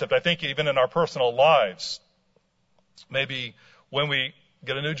concept, I think, even in our personal lives. Maybe when we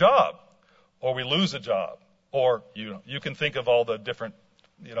get a new job, or we lose a job, or you can think of all the different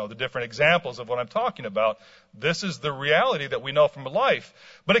examples of what I'm talking about. This is the reality that we know from life.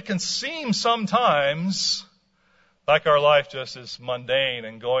 But it can seem sometimes like our life just is mundane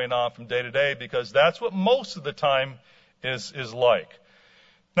and going on from day to day, because that's what most of the time is like.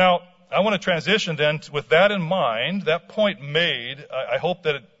 Now, I want to transition then with that in mind, that point made. I hope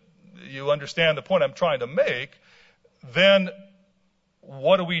that you understand the point I'm trying to make. Then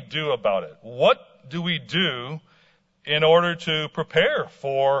what do we do about it? What do we do in order to prepare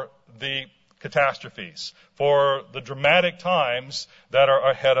for the catastrophes, for the dramatic times that are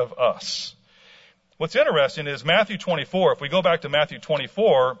ahead of us? What's interesting is Matthew 24. If we go back to Matthew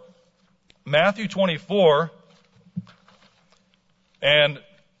 24 and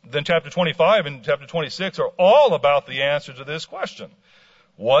then chapter 25 and chapter 26 are all about the answer to this question.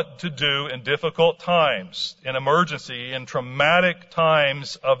 What to do in difficult times, in emergency, in traumatic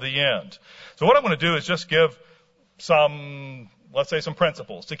times of the end. So what I'm going to do is just give some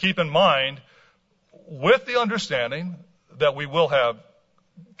principles to keep in mind, with the understanding that we will have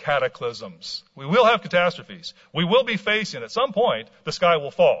cataclysms. We will have catastrophes. We will be facing, at some point, the sky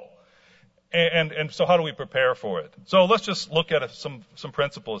will fall. And so how do we prepare for it? So let's just look at some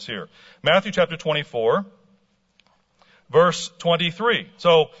principles here. Matthew chapter 24, verse 23.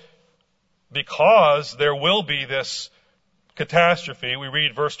 So because there will be this catastrophe, we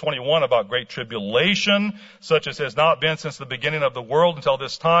read verse 21 about great tribulation, such as has not been since the beginning of the world until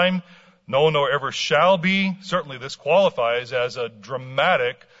this time. No, nor ever shall be. Certainly this qualifies as a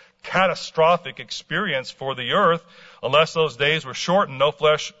dramatic, catastrophic experience for the earth. Unless those days were shortened, no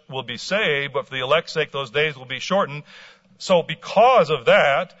flesh will be saved, but for the elect's sake, those days will be shortened. So because of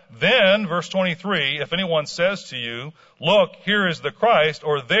that, then, verse 23, if anyone says to you, look, here is the Christ,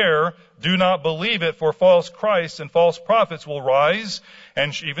 or there, do not believe it, for false Christs and false prophets will rise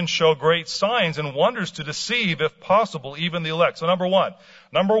and even show great signs and wonders to deceive, if possible, even the elect. So number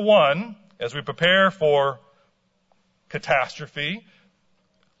one, as we prepare for catastrophe,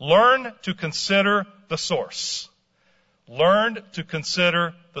 learn to consider the source. Learn to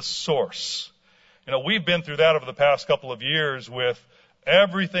consider the source. We've been through that over the past couple of years with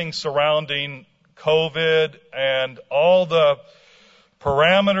everything surrounding COVID and all the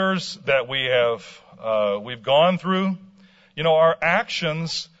parameters that we've gone through. Our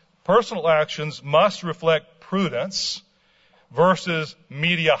actions, personal actions, must reflect prudence versus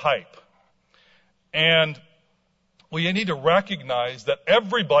media hype. And we need to recognize that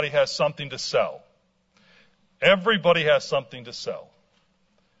everybody has something to sell. Everybody has something to sell.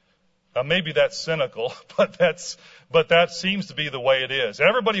 Now, maybe that's cynical, but that seems to be the way it is.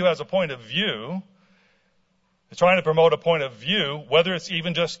 Everybody who has a point of view is trying to promote a point of view, whether it's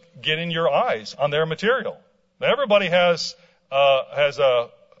even just getting your eyes on their material. Everybody has a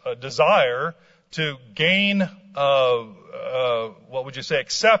desire to gain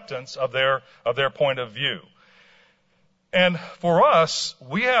acceptance of their point of view. And for us,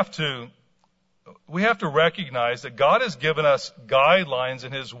 we have to recognize that God has given us guidelines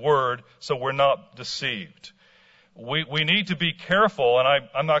in His Word so we're not deceived. We need to be careful, and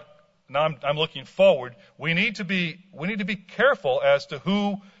I'm looking forward. We need to be careful as to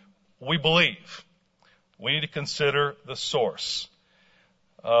who we believe. We need to consider the source.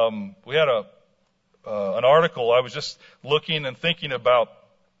 We had an article. I was just looking and thinking about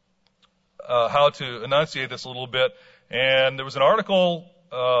how to enunciate this a little bit, and there was an article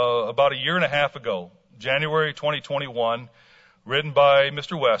about a year and a half ago, January 2021, written by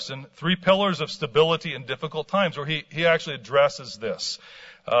Mr. Weston, 3 Pillars of Stability in Difficult Times, where he actually addresses this.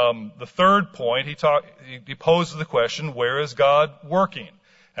 The third point, he poses the question, where is God working?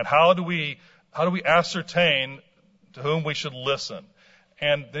 And how do we ascertain to whom we should listen?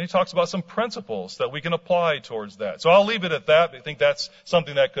 And then he talks about some principles that we can apply towards that. So I'll leave it at that. I think that's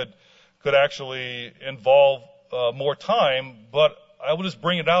something that could actually involve more time, but I will just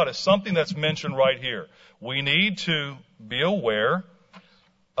bring it out as something that's mentioned right here. We need to be aware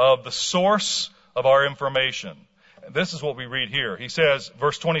of the source of our information. And this is what we read here. He says,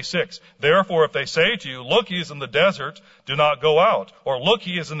 verse 26, therefore, if they say to you, look, he is in the desert, do not go out. Or look,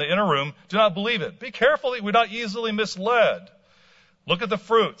 he is in the inner room, do not believe it. Be careful that we're not easily misled. Look at the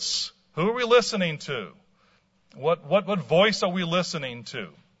fruits. Who are we listening to? What voice are we listening to?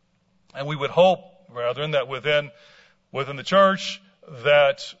 And we would hope, brethren, that within the church,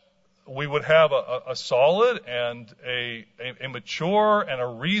 that we would have a solid and a mature and a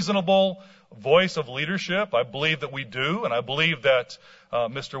reasonable voice of leadership. I believe that we do, and I believe that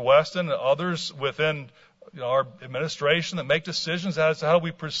Mr. Weston and others within our administration that make decisions as to how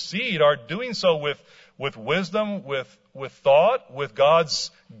we proceed are doing so with wisdom, with thought, with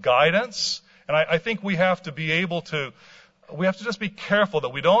God's guidance. And I think we have to be able to just be careful that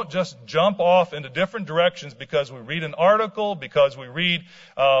we don't just jump off into different directions because we read an article, because we read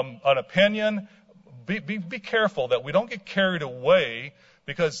an opinion. Be careful that we don't get carried away,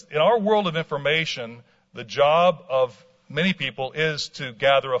 because in our world of information, the job of many people is to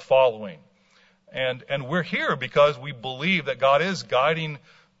gather a following. And we're here because we believe that God is guiding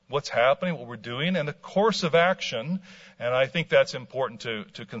what's happening, what we're doing, and the course of action. And I think that's important to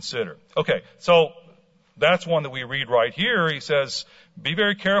consider. Okay, so that's one that we read right here. He says, be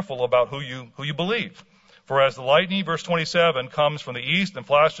very careful about who you believe. For as the lightning, verse 27, comes from the east and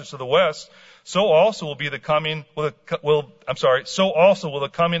flashes to the west, so also will the coming of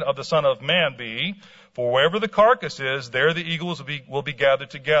the Son of Man be. For wherever the carcass is, there the eagles will be gathered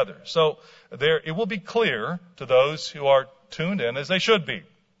together. So there it will be clear to those who are tuned in, as they should be.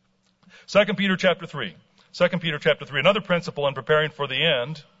 2 Peter chapter 3. 2 Peter chapter 3. Another principle in preparing for the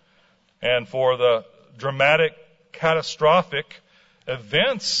end and for the dramatic, catastrophic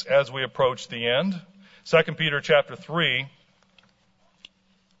events as we approach the end. 2 Peter chapter 3.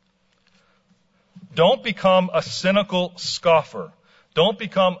 Don't become a cynical scoffer. Don't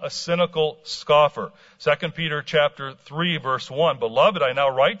become a cynical scoffer. 2 Peter chapter 3 verse 1. Beloved, I now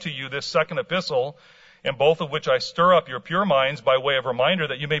write to you this second epistle, in both of which I stir up your pure minds by way of reminder,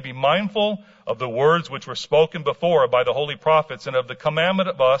 that you may be mindful of the words which were spoken before by the holy prophets, and of the commandment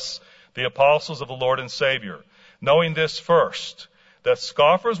of us, the apostles of the Lord and Savior. Knowing this first, that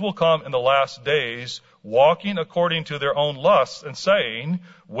scoffers will come in the last days, walking according to their own lusts, and saying,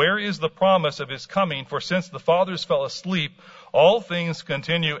 where is the promise of his coming? For since the fathers fell asleep, all things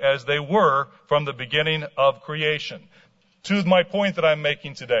continue as they were from the beginning of creation. To my point that I'm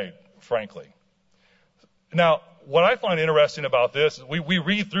making today, frankly. Now, what I find interesting about this is we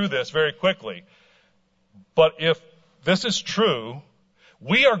read through this very quickly. But if this is true,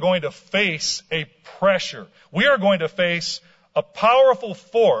 we are going to face a pressure. We are going to face a powerful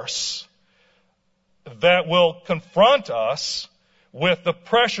force that will confront us with the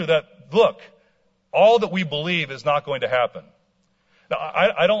pressure that, look, all that we believe is not going to happen. Now,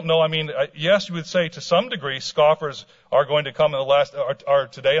 I don't know. I mean, yes, you would say to some degree scoffers are going to come in the last, are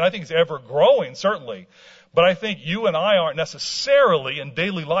today, and I think it's ever growing, certainly. But I think you and I aren't necessarily in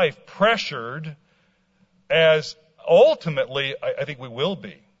daily life pressured as ultimately I think we will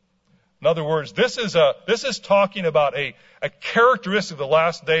be. In other words, this is talking about a characteristic of the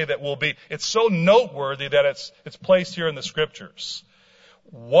last day that will be, it's so noteworthy that it's placed here in the Scriptures.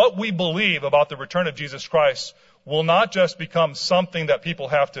 What we believe about the return of Jesus Christ will not just become something that people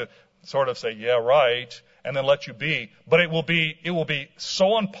have to sort of say, yeah, right, and then let you be, but it will be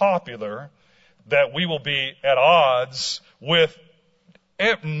so unpopular that we will be at odds with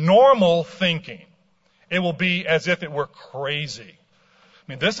normal thinking. It will be as if it were crazy.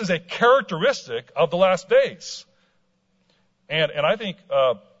 I mean, this is a characteristic of the last days. And I think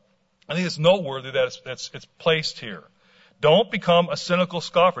it's noteworthy that it's placed here. Don't become a cynical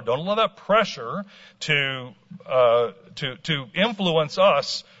scoffer. Don't allow that pressure to influence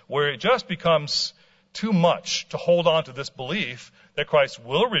us where it just becomes too much to hold on to this belief that Christ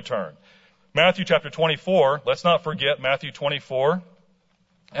will return. Matthew chapter 24, let's not forget Matthew 24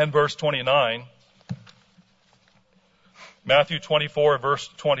 and verse 29. Matthew 24, verse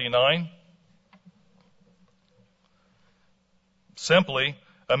 29. Simply,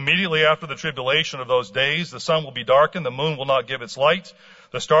 immediately after the tribulation of those days, the sun will be darkened, the moon will not give its light,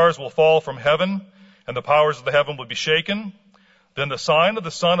 the stars will fall from heaven, and the powers of the heaven will be shaken. Then the sign of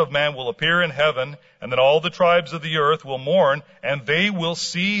the Son of Man will appear in heaven, and then all the tribes of the earth will mourn, and they will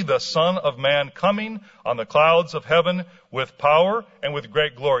see the Son of Man coming on the clouds of heaven with power and with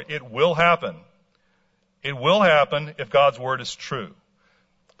great glory. It will happen. It will happen if God's word is true.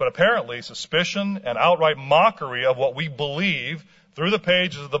 But apparently, suspicion and outright mockery of what we believe through the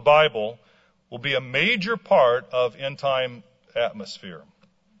pages of the Bible will be a major part of end-time atmosphere.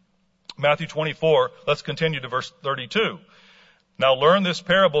 Matthew 24, let's continue to verse 32. Now learn this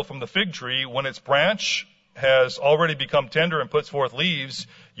parable from the fig tree. When its branch has already become tender and puts forth leaves,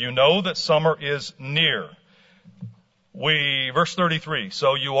 you know that summer is near. Verse 33,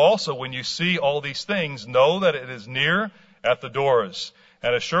 so you also, when you see all these things, know that it is near at the doors.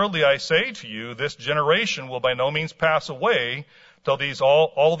 And assuredly I say to you, this generation will by no means pass away till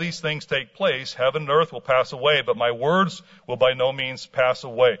all these things take place. Heaven and earth will pass away, but my words will by no means pass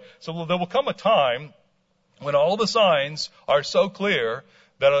away. So there will come a time when all the signs are so clear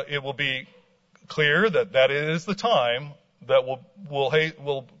that it will be clear that it is the time that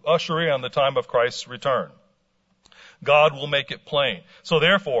will usher in the time of Christ's return. God will make it plain. So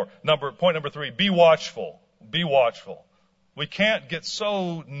therefore, point number 3, be watchful. Be watchful. We can't get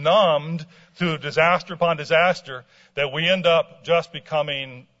so numbed to disaster upon disaster that we end up just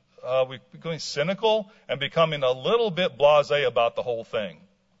becoming cynical and becoming a little bit blasé about the whole thing.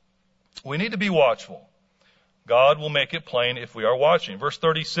 We need to be watchful. God will make it plain if we are watching. Verse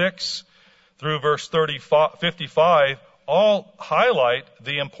 36 through verse 55 all highlight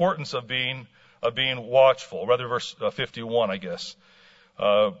the importance of being watchful. Rather, verse 51, I guess.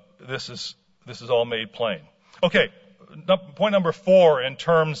 This is all made plain. Okay, point number 4 in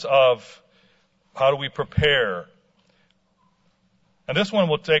terms of how do we prepare. And this one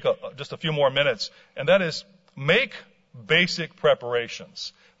will take just a few more minutes, and that is make basic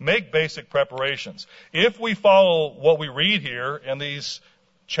preparations. Make basic preparations. If we follow what we read here in these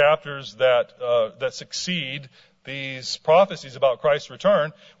chapters that succeed these prophecies about Christ's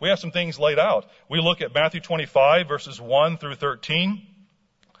return, we have some things laid out. We look at Matthew 25, verses 1 through 13,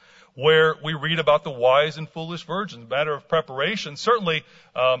 where we read about the wise and foolish virgins. Matter of preparation, certainly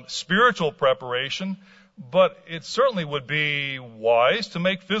spiritual preparation, but it certainly would be wise to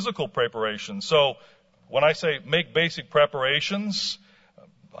make physical preparation. So when I say make basic preparations,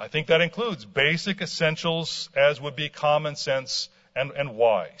 I think that includes basic essentials as would be common sense and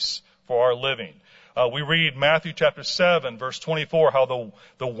wise for our living. We read Matthew chapter 7, verse 24, how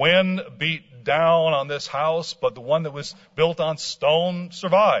the wind beat down on this house, but the one that was built on stone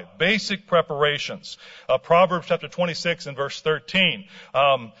survived. Basic preparations. Proverbs chapter 26 and verse 13.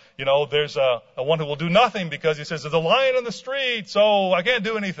 There's a one who will do nothing because he says, there's a lion in the street, so I can't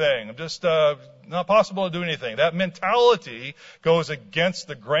do anything. I'm just not possible to do anything. That mentality goes against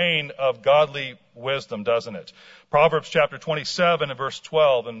the grain of godly wisdom, doesn't it? Proverbs chapter 27 and verse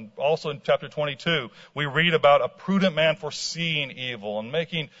 12, and also in chapter 22, we read about a prudent man foreseeing evil and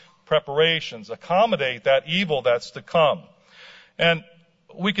making preparations, accommodate that evil that's to come. And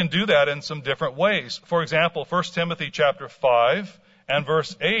we can do that in some different ways. For example, 1 Timothy chapter 5 and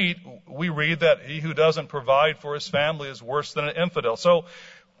verse 8, we read that he who doesn't provide for his family is worse than an infidel. So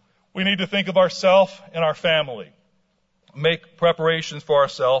we need to think of ourselves and our family. Make preparations for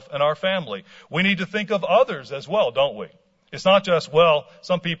ourselves and our family. We need to think of others as well, don't we? It's not just,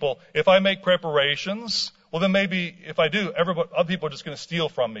 some people, if I make preparations, then maybe if I do, other people are just going to steal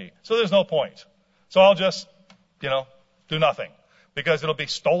from me. So there's no point. So I'll just, do nothing because it'll be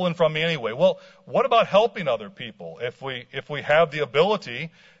stolen from me anyway. Well, what about helping other people? If we have the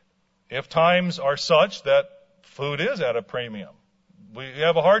ability, if times are such that food is at a premium, we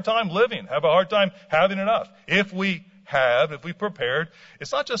have a hard time living, have a hard time having enough. If we prepared,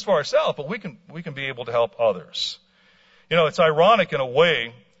 it's not just for ourselves, but we can be able to help others. You know, it's ironic in a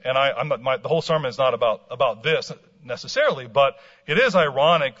way, and the whole sermon is not about this necessarily, but it is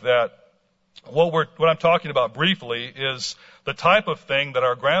ironic that what I'm talking about briefly is the type of thing that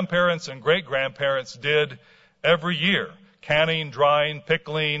our grandparents and great-grandparents did every year. Canning, drying,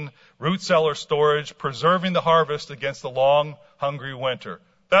 pickling, root cellar storage, preserving the harvest against the long, hungry winter.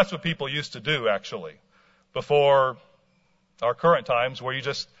 That's what people used to do, actually, before our current times where you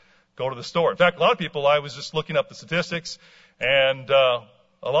just go to the store. In fact, a lot of people, I was just looking up the statistics, and a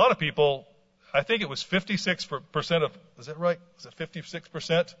lot of people, I think it was 56% of, is that right? Is it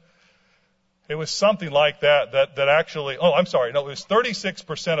 56%? It was something like that actually, it was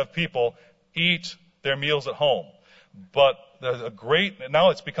 36% of people eat their meals at home. But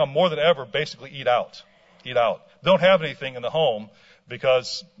now it's become more than ever, basically eat out. Don't have anything in the home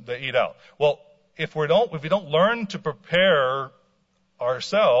because they eat out. Well, if we don't learn to prepare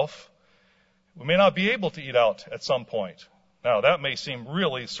ourselves, we may not be able to eat out at some point. Now, that may seem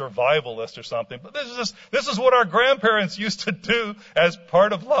really survivalist or something, but this is what our grandparents used to do as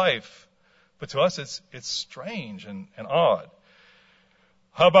part of life. But to us, it's strange and odd.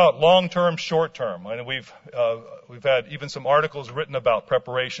 How about long-term, short-term? I mean, we've had even some articles written about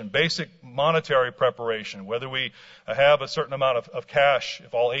preparation, basic monetary preparation, whether we have a certain amount of cash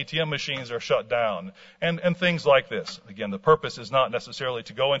if all ATM machines are shut down, and things like this. Again, the purpose is not necessarily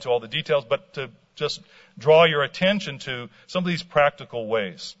to go into all the details, but to just draw your attention to some of these practical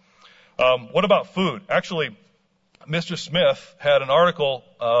ways. What about food? Actually, Mr. Smith had an article,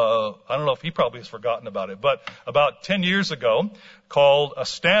 I don't know if he probably has forgotten about it, but about 10 years ago called A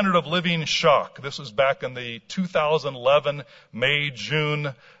Standard of Living Shock. This was back in the 2011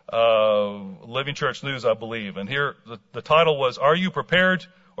 May-June Living Church News, I believe. And here the title was, Are You Prepared?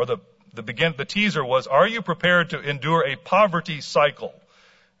 Or the teaser was, Are You Prepared to Endure a Poverty Cycle?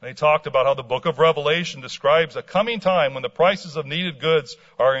 And he talked about how the book of Revelation describes a coming time when the prices of needed goods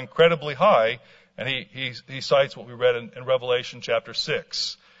are incredibly high. And he cites what we read in Revelation chapter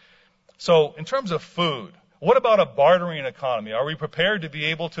 6. So in terms of food, what about a bartering economy? Are we prepared to be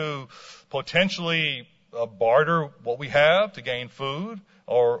able to potentially barter what we have to gain food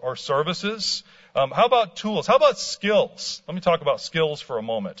or services? How about tools? How about skills? Let me talk about skills for a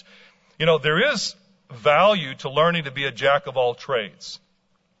moment. You know, there is value to learning to be a jack of all trades.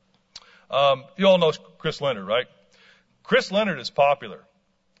 You all know Chris Leonard, right? Chris Leonard is popular.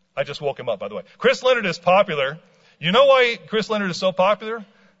 I just woke him up, by the way. Chris Leonard is popular. You know why Chris Leonard is so popular?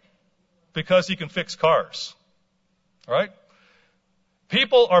 Because he can fix cars. All right?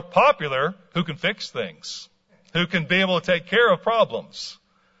 People are popular who can fix things, who can be able to take care of problems.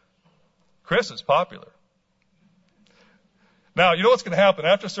 Chris is popular. Now, you know what's going to happen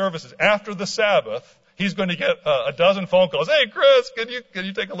after services, after the Sabbath? He's going to get a dozen phone calls. Hey, Chris, can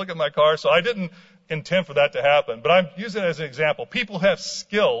you take a look at my car? So I didn't intend for that to happen, but I'm using it as an example. People who have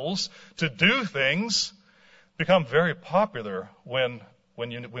skills to do things become very popular when we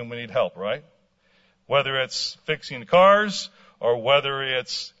need help, right? Whether it's fixing cars or whether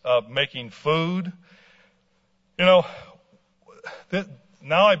it's making food. You know,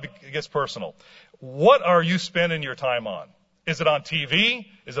 now it gets personal. What are you spending your time on? Is it on TV?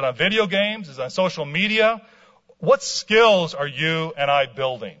 Is it on video games? Is it on social media? What skills are you and I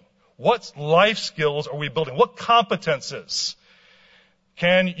building? What life skills are we building? What competences?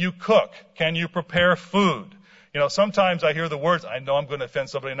 Can you cook? Can you prepare food? You know, sometimes I hear the words, I know I'm going to offend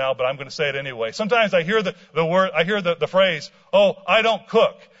somebody now, but I'm going to say it anyway. Sometimes I hear the phrase, oh, I don't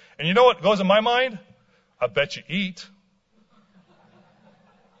cook. And you know what goes in my mind? I bet you eat.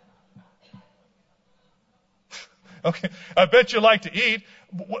 Okay, I bet you like to eat.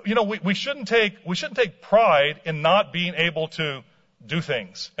 You know, we shouldn't take pride in not being able to do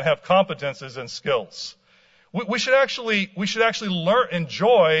things and have competences and skills. We should actually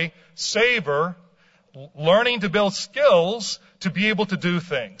enjoy, savor, learning to build skills to be able to do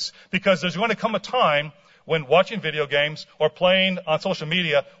things. Because there's going to come a time when watching video games or playing on social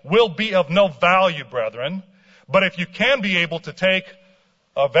media will be of no value, brethren. But if you can be able to take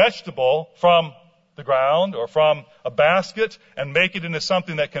a vegetable from the ground or from a basket and make it into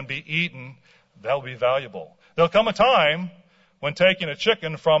something that can be eaten, that will be valuable. There'll come a time when taking a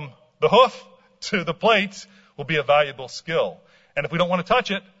chicken from the hoof to the plate will be a valuable skill. And if we don't want to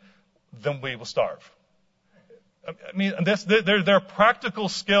touch it, then we will starve. I mean, they're practical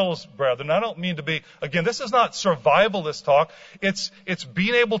skills, brethren. I don't mean to be, again, this is not survivalist talk. It's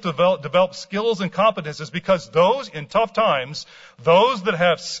being able to develop skills and competences, because those, in tough times, those that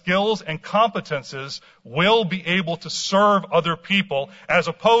have skills and competences will be able to serve other people as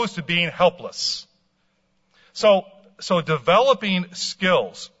opposed to being helpless. So developing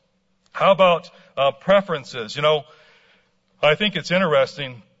skills. How about preferences? You know, I think it's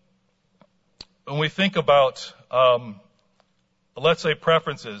interesting when we think about, let's say,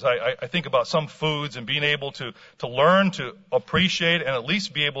 preferences. I think about some foods and being able to learn to appreciate and at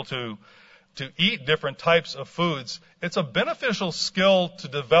least be able to eat different types of foods. It's a beneficial skill to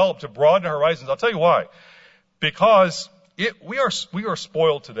develop, to broaden our horizons. I'll tell you why. Because we are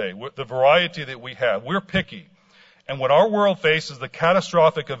spoiled today with the variety that we have. We're picky. And when our world faces the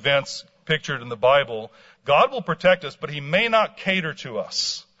catastrophic events pictured in the Bible, God will protect us, but He may not cater to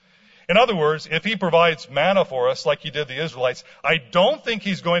us. In other words, if He provides manna for us like He did the Israelites, I don't think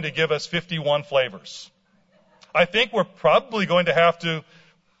He's going to give us 51 flavors. I think we're probably going to have to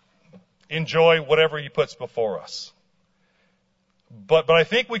enjoy whatever He puts before us. But I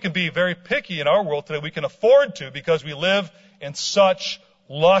think we can be very picky in our world today. We can afford to, because we live in such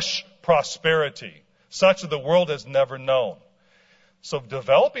lush prosperity, such that the world has never known. So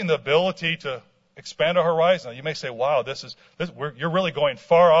developing the ability to expand our horizon. You may say, wow, you're really going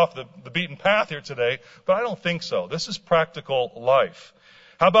far off the beaten path here today, but I don't think so. This is practical life.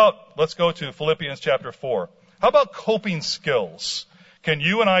 How about, let's go to Philippians chapter 4. How about coping skills? Can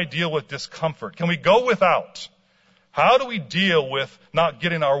you and I deal with discomfort? Can we go without? How do we deal with not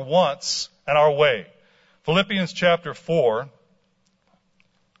getting our wants and our way? Philippians chapter 4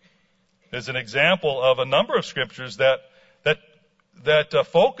 is an example of a number of scriptures that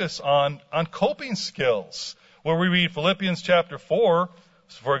focus on coping skills. Where we read Philippians chapter 4,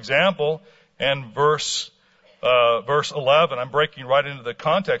 for example, and verse 11. I'm breaking right into the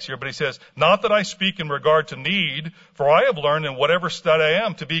context here, but he says, "Not that I speak in regard to need, for I have learned in whatever state I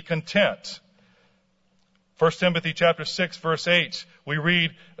am to be content." 1 Timothy chapter 6, verse 8, we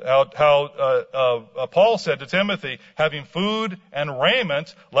read how Paul said to Timothy, "Having food and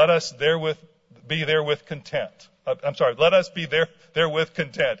raiment, let us be therewith content." Let us be therewith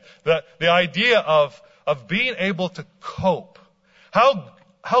content. The idea of being able to cope.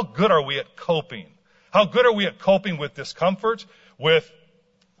 How good are we at coping? How good are we at coping with discomfort, with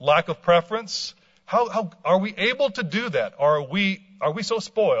lack of preference? How are we able to do that? Are we so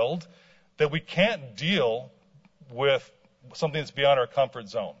spoiled that we can't deal with something that's beyond our comfort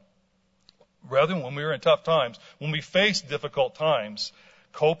zone? Rather, when we are in tough times, when we face difficult times,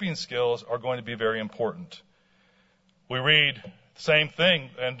 coping skills are going to be very important. We read the same thing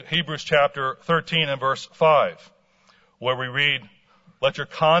in Hebrews chapter 13 and verse 5, where we read, "Let your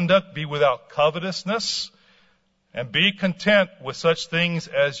conduct be without covetousness, and be content with such things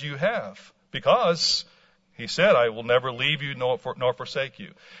as you have, because He said, I will never leave you nor forsake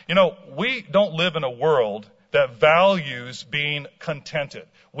you." You know, we don't live in a world that values being contented.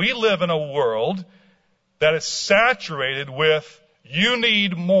 We live in a world that is saturated with, you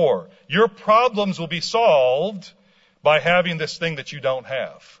need more. Your problems will be solved by having this thing that you don't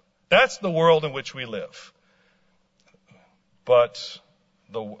have. That's the world in which we live. But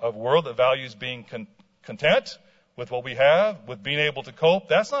a world that values being content with what we have, with being able to cope,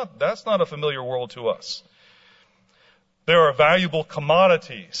 that's not a familiar world to us. There are valuable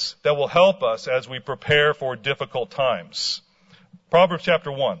commodities that will help us as we prepare for difficult times. Proverbs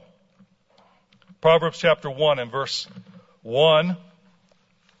chapter 1. Proverbs chapter 1 and verse 1,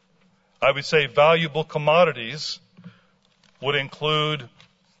 I would say valuable commodities would include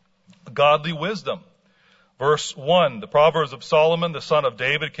godly wisdom. Verse 1, the Proverbs of Solomon, the son of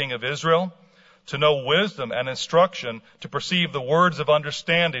David, king of Israel, to know wisdom and instruction, to perceive the words of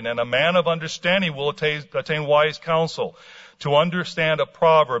understanding, and a man of understanding will attain wise counsel. To understand a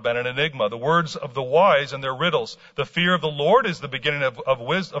proverb and an enigma, the words of the wise and their riddles. The fear of the Lord is the beginning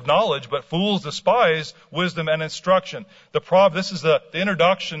of knowledge, but fools despise wisdom and instruction. This is the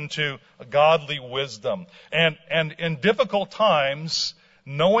introduction to godly wisdom. And in difficult times,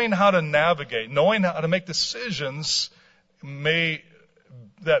 knowing how to navigate, knowing how to make decisions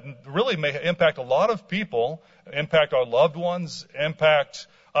that really may impact a lot of people, impact our loved ones, impact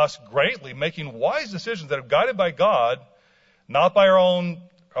us greatly, making wise decisions that are guided by God, not by our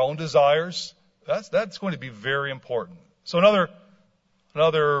own desires. That's going to be very important. So another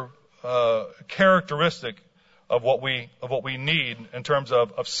characteristic of what we need in terms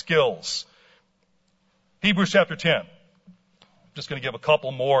of skills. Hebrews chapter 10. I'm just going to give a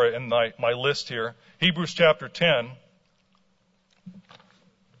couple more in my list here. Hebrews chapter 10.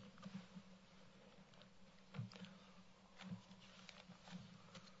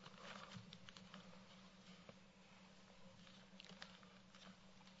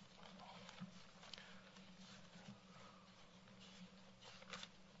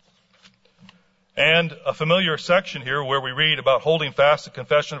 And a familiar section here where we read about holding fast the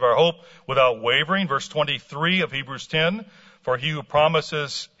confession of our hope without wavering. Verse 23 of Hebrews 10, for he who promised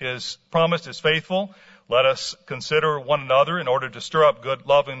is faithful. Let us consider one another in order to stir up good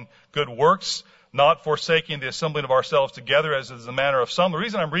love and good works, not forsaking the assembling of ourselves together as is the manner of some. The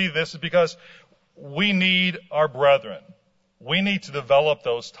reason I'm reading this is because we need our brethren. We need to develop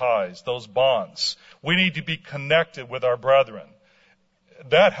those ties, those bonds. We need to be connected with our brethren.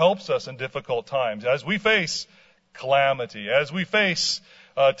 That helps us in difficult times. As we face calamity, as we face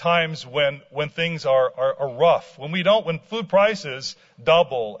times when things are rough, when food prices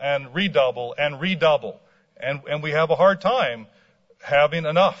double and redouble, and we have a hard time having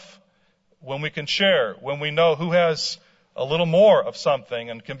enough, when we can share, when we know who has a little more of something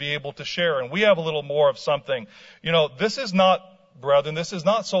and can be able to share, and we have a little more of something. This is not, brethren, this is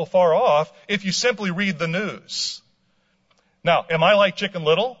not so far off if you simply read the news. Now, am I like Chicken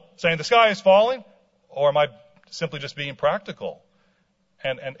Little, saying the sky is falling? Or am I simply just being practical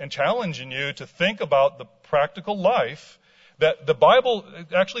and challenging you to think about the practical life that the Bible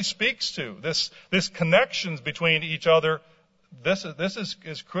actually speaks to? This connections between each other, this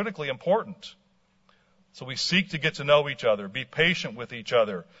is critically important. So we seek to get to know each other, be patient with each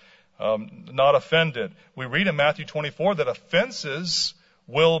other, not offended. We read in Matthew 24 that offenses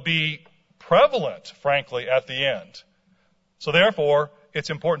will be prevalent, frankly, at the end. So therefore,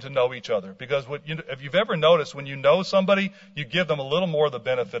 it's important to know each other. Because if you've ever noticed, when you know somebody, you give them a little more of the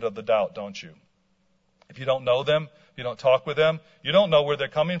benefit of the doubt, don't you? If you don't know them, if you don't talk with them, you don't know where they're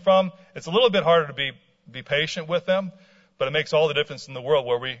coming from, it's a little bit harder to be patient with them, but it makes all the difference in the world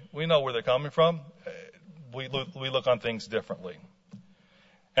where we know where they're coming from. We look on things differently.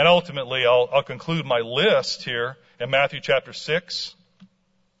 And ultimately, I'll conclude my list here in Matthew chapter 6.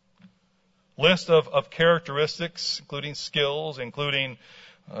 List of characteristics, including skills, including,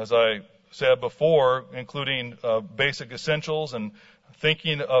 as I said before, including basic essentials and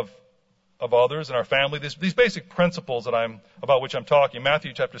thinking of others and our family. These basic principles about which I'm talking.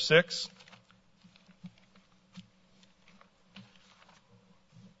 Matthew chapter 6.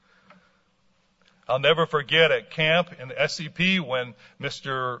 I'll never forget at camp in the SCP when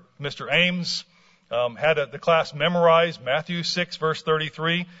Mr. Ames had the class memorize Matthew 6 verse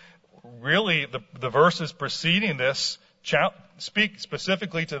 33. Really, the verses preceding this speak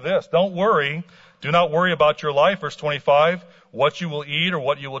specifically to this. Don't worry. Do not worry about your life. Verse 25, what you will eat or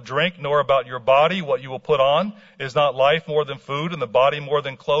what you will drink, nor about your body, what you will put on. Is not life more than food and the body more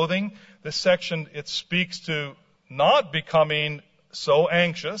than clothing? This section, it speaks to not becoming so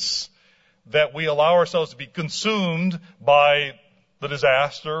anxious that we allow ourselves to be consumed by the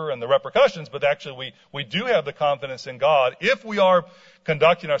disaster and the repercussions, but actually we do have the confidence in God, if we are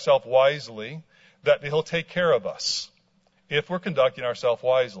conducting ourselves wisely, that He'll take care of us, if we're conducting ourselves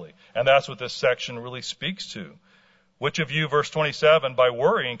wisely. And that's what this section really speaks to. Which of you, verse 27, by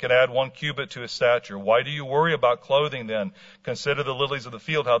worrying can add 1 cubit to his stature? Why do you worry about clothing then? Consider the lilies of the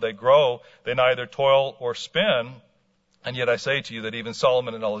field, how they grow. They neither toil or spin. And yet I say to you that even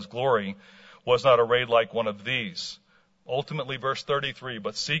Solomon in all his glory was not arrayed like one of these. Ultimately, verse 33,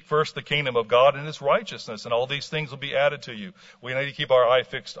 but seek first the kingdom of God and His righteousness, and all these things will be added to you. We need to keep our eye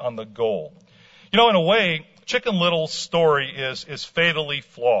fixed on the goal. In a way, Chicken Little's story is fatally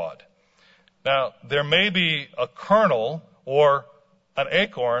flawed. Now, there may be a kernel or an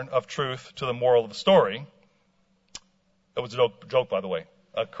acorn of truth to the moral of the story. That was a joke, by the way.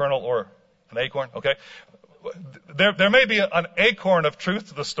 A kernel or an acorn, okay? There may be an acorn of truth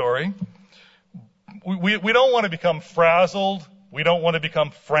to the story. We don't want to become frazzled. We don't want to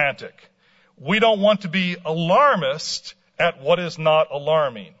become frantic. We don't want to be alarmist at what is not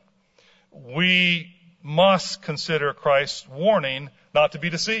alarming. We must consider Christ's warning not to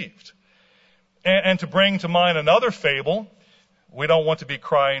be deceived. And to bring to mind another fable, we don't want to be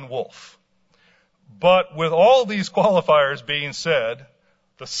crying wolf. But with all these qualifiers being said,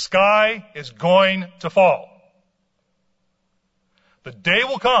 the sky is going to fall. The day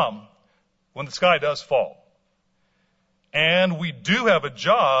will come when the sky does fall. And we do have a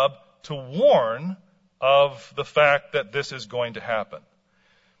job to warn of the fact that this is going to happen.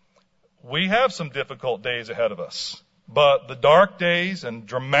 We have some difficult days ahead of us, but the dark days and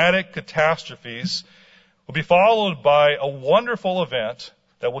dramatic catastrophes will be followed by a wonderful event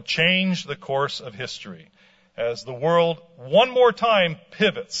that will change the course of history as the world one more time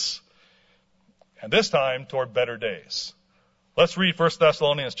pivots, and this time toward better days. Let's read 1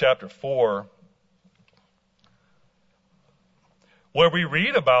 Thessalonians chapter 4, where we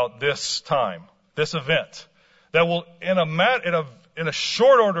read about this time, this event, that will, in a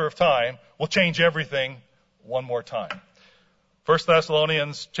short order of time, will change everything one more time. 1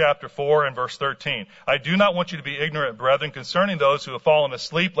 Thessalonians chapter 4 and verse 13. I do not want you to be ignorant, brethren, concerning those who have fallen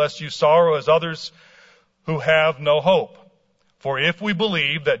asleep, lest you sorrow as others who have no hope. For if we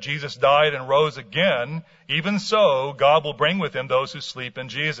believe that Jesus died and rose again, even so God will bring with him those who sleep in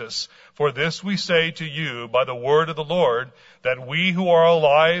Jesus. For this we say to you by the word of the Lord, that we who are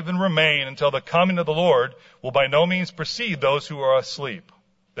alive and remain until the coming of the Lord will by no means precede those who are asleep.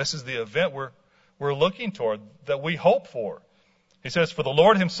 This is the event we're looking toward, that we hope for. He says, for the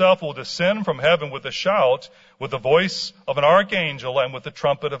Lord himself will descend from heaven with a shout, with the voice of an archangel, and with the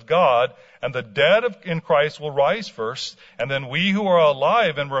trumpet of God, and the dead in Christ will rise first, and then we who are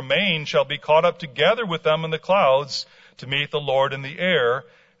alive and remain shall be caught up together with them in the clouds to meet the Lord in the air,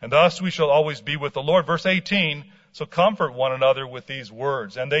 and thus we shall always be with the Lord. Verse 18, so comfort one another with these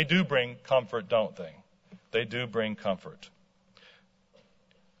words. And they do bring comfort, don't they? They do bring comfort.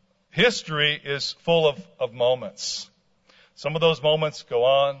 History is full of moments. Some of those moments go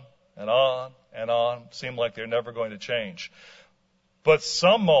on and on and on, seem like they're never going to change. But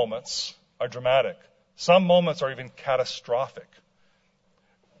some moments are dramatic. Some moments are even catastrophic.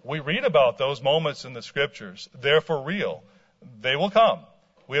 We read about those moments in the scriptures. They're for real. They will come.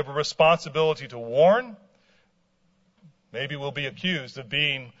 We have a responsibility to warn. Maybe we'll be accused of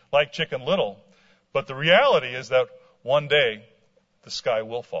being like Chicken Little. But the reality is that one day the sky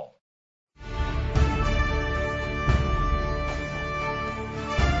will fall.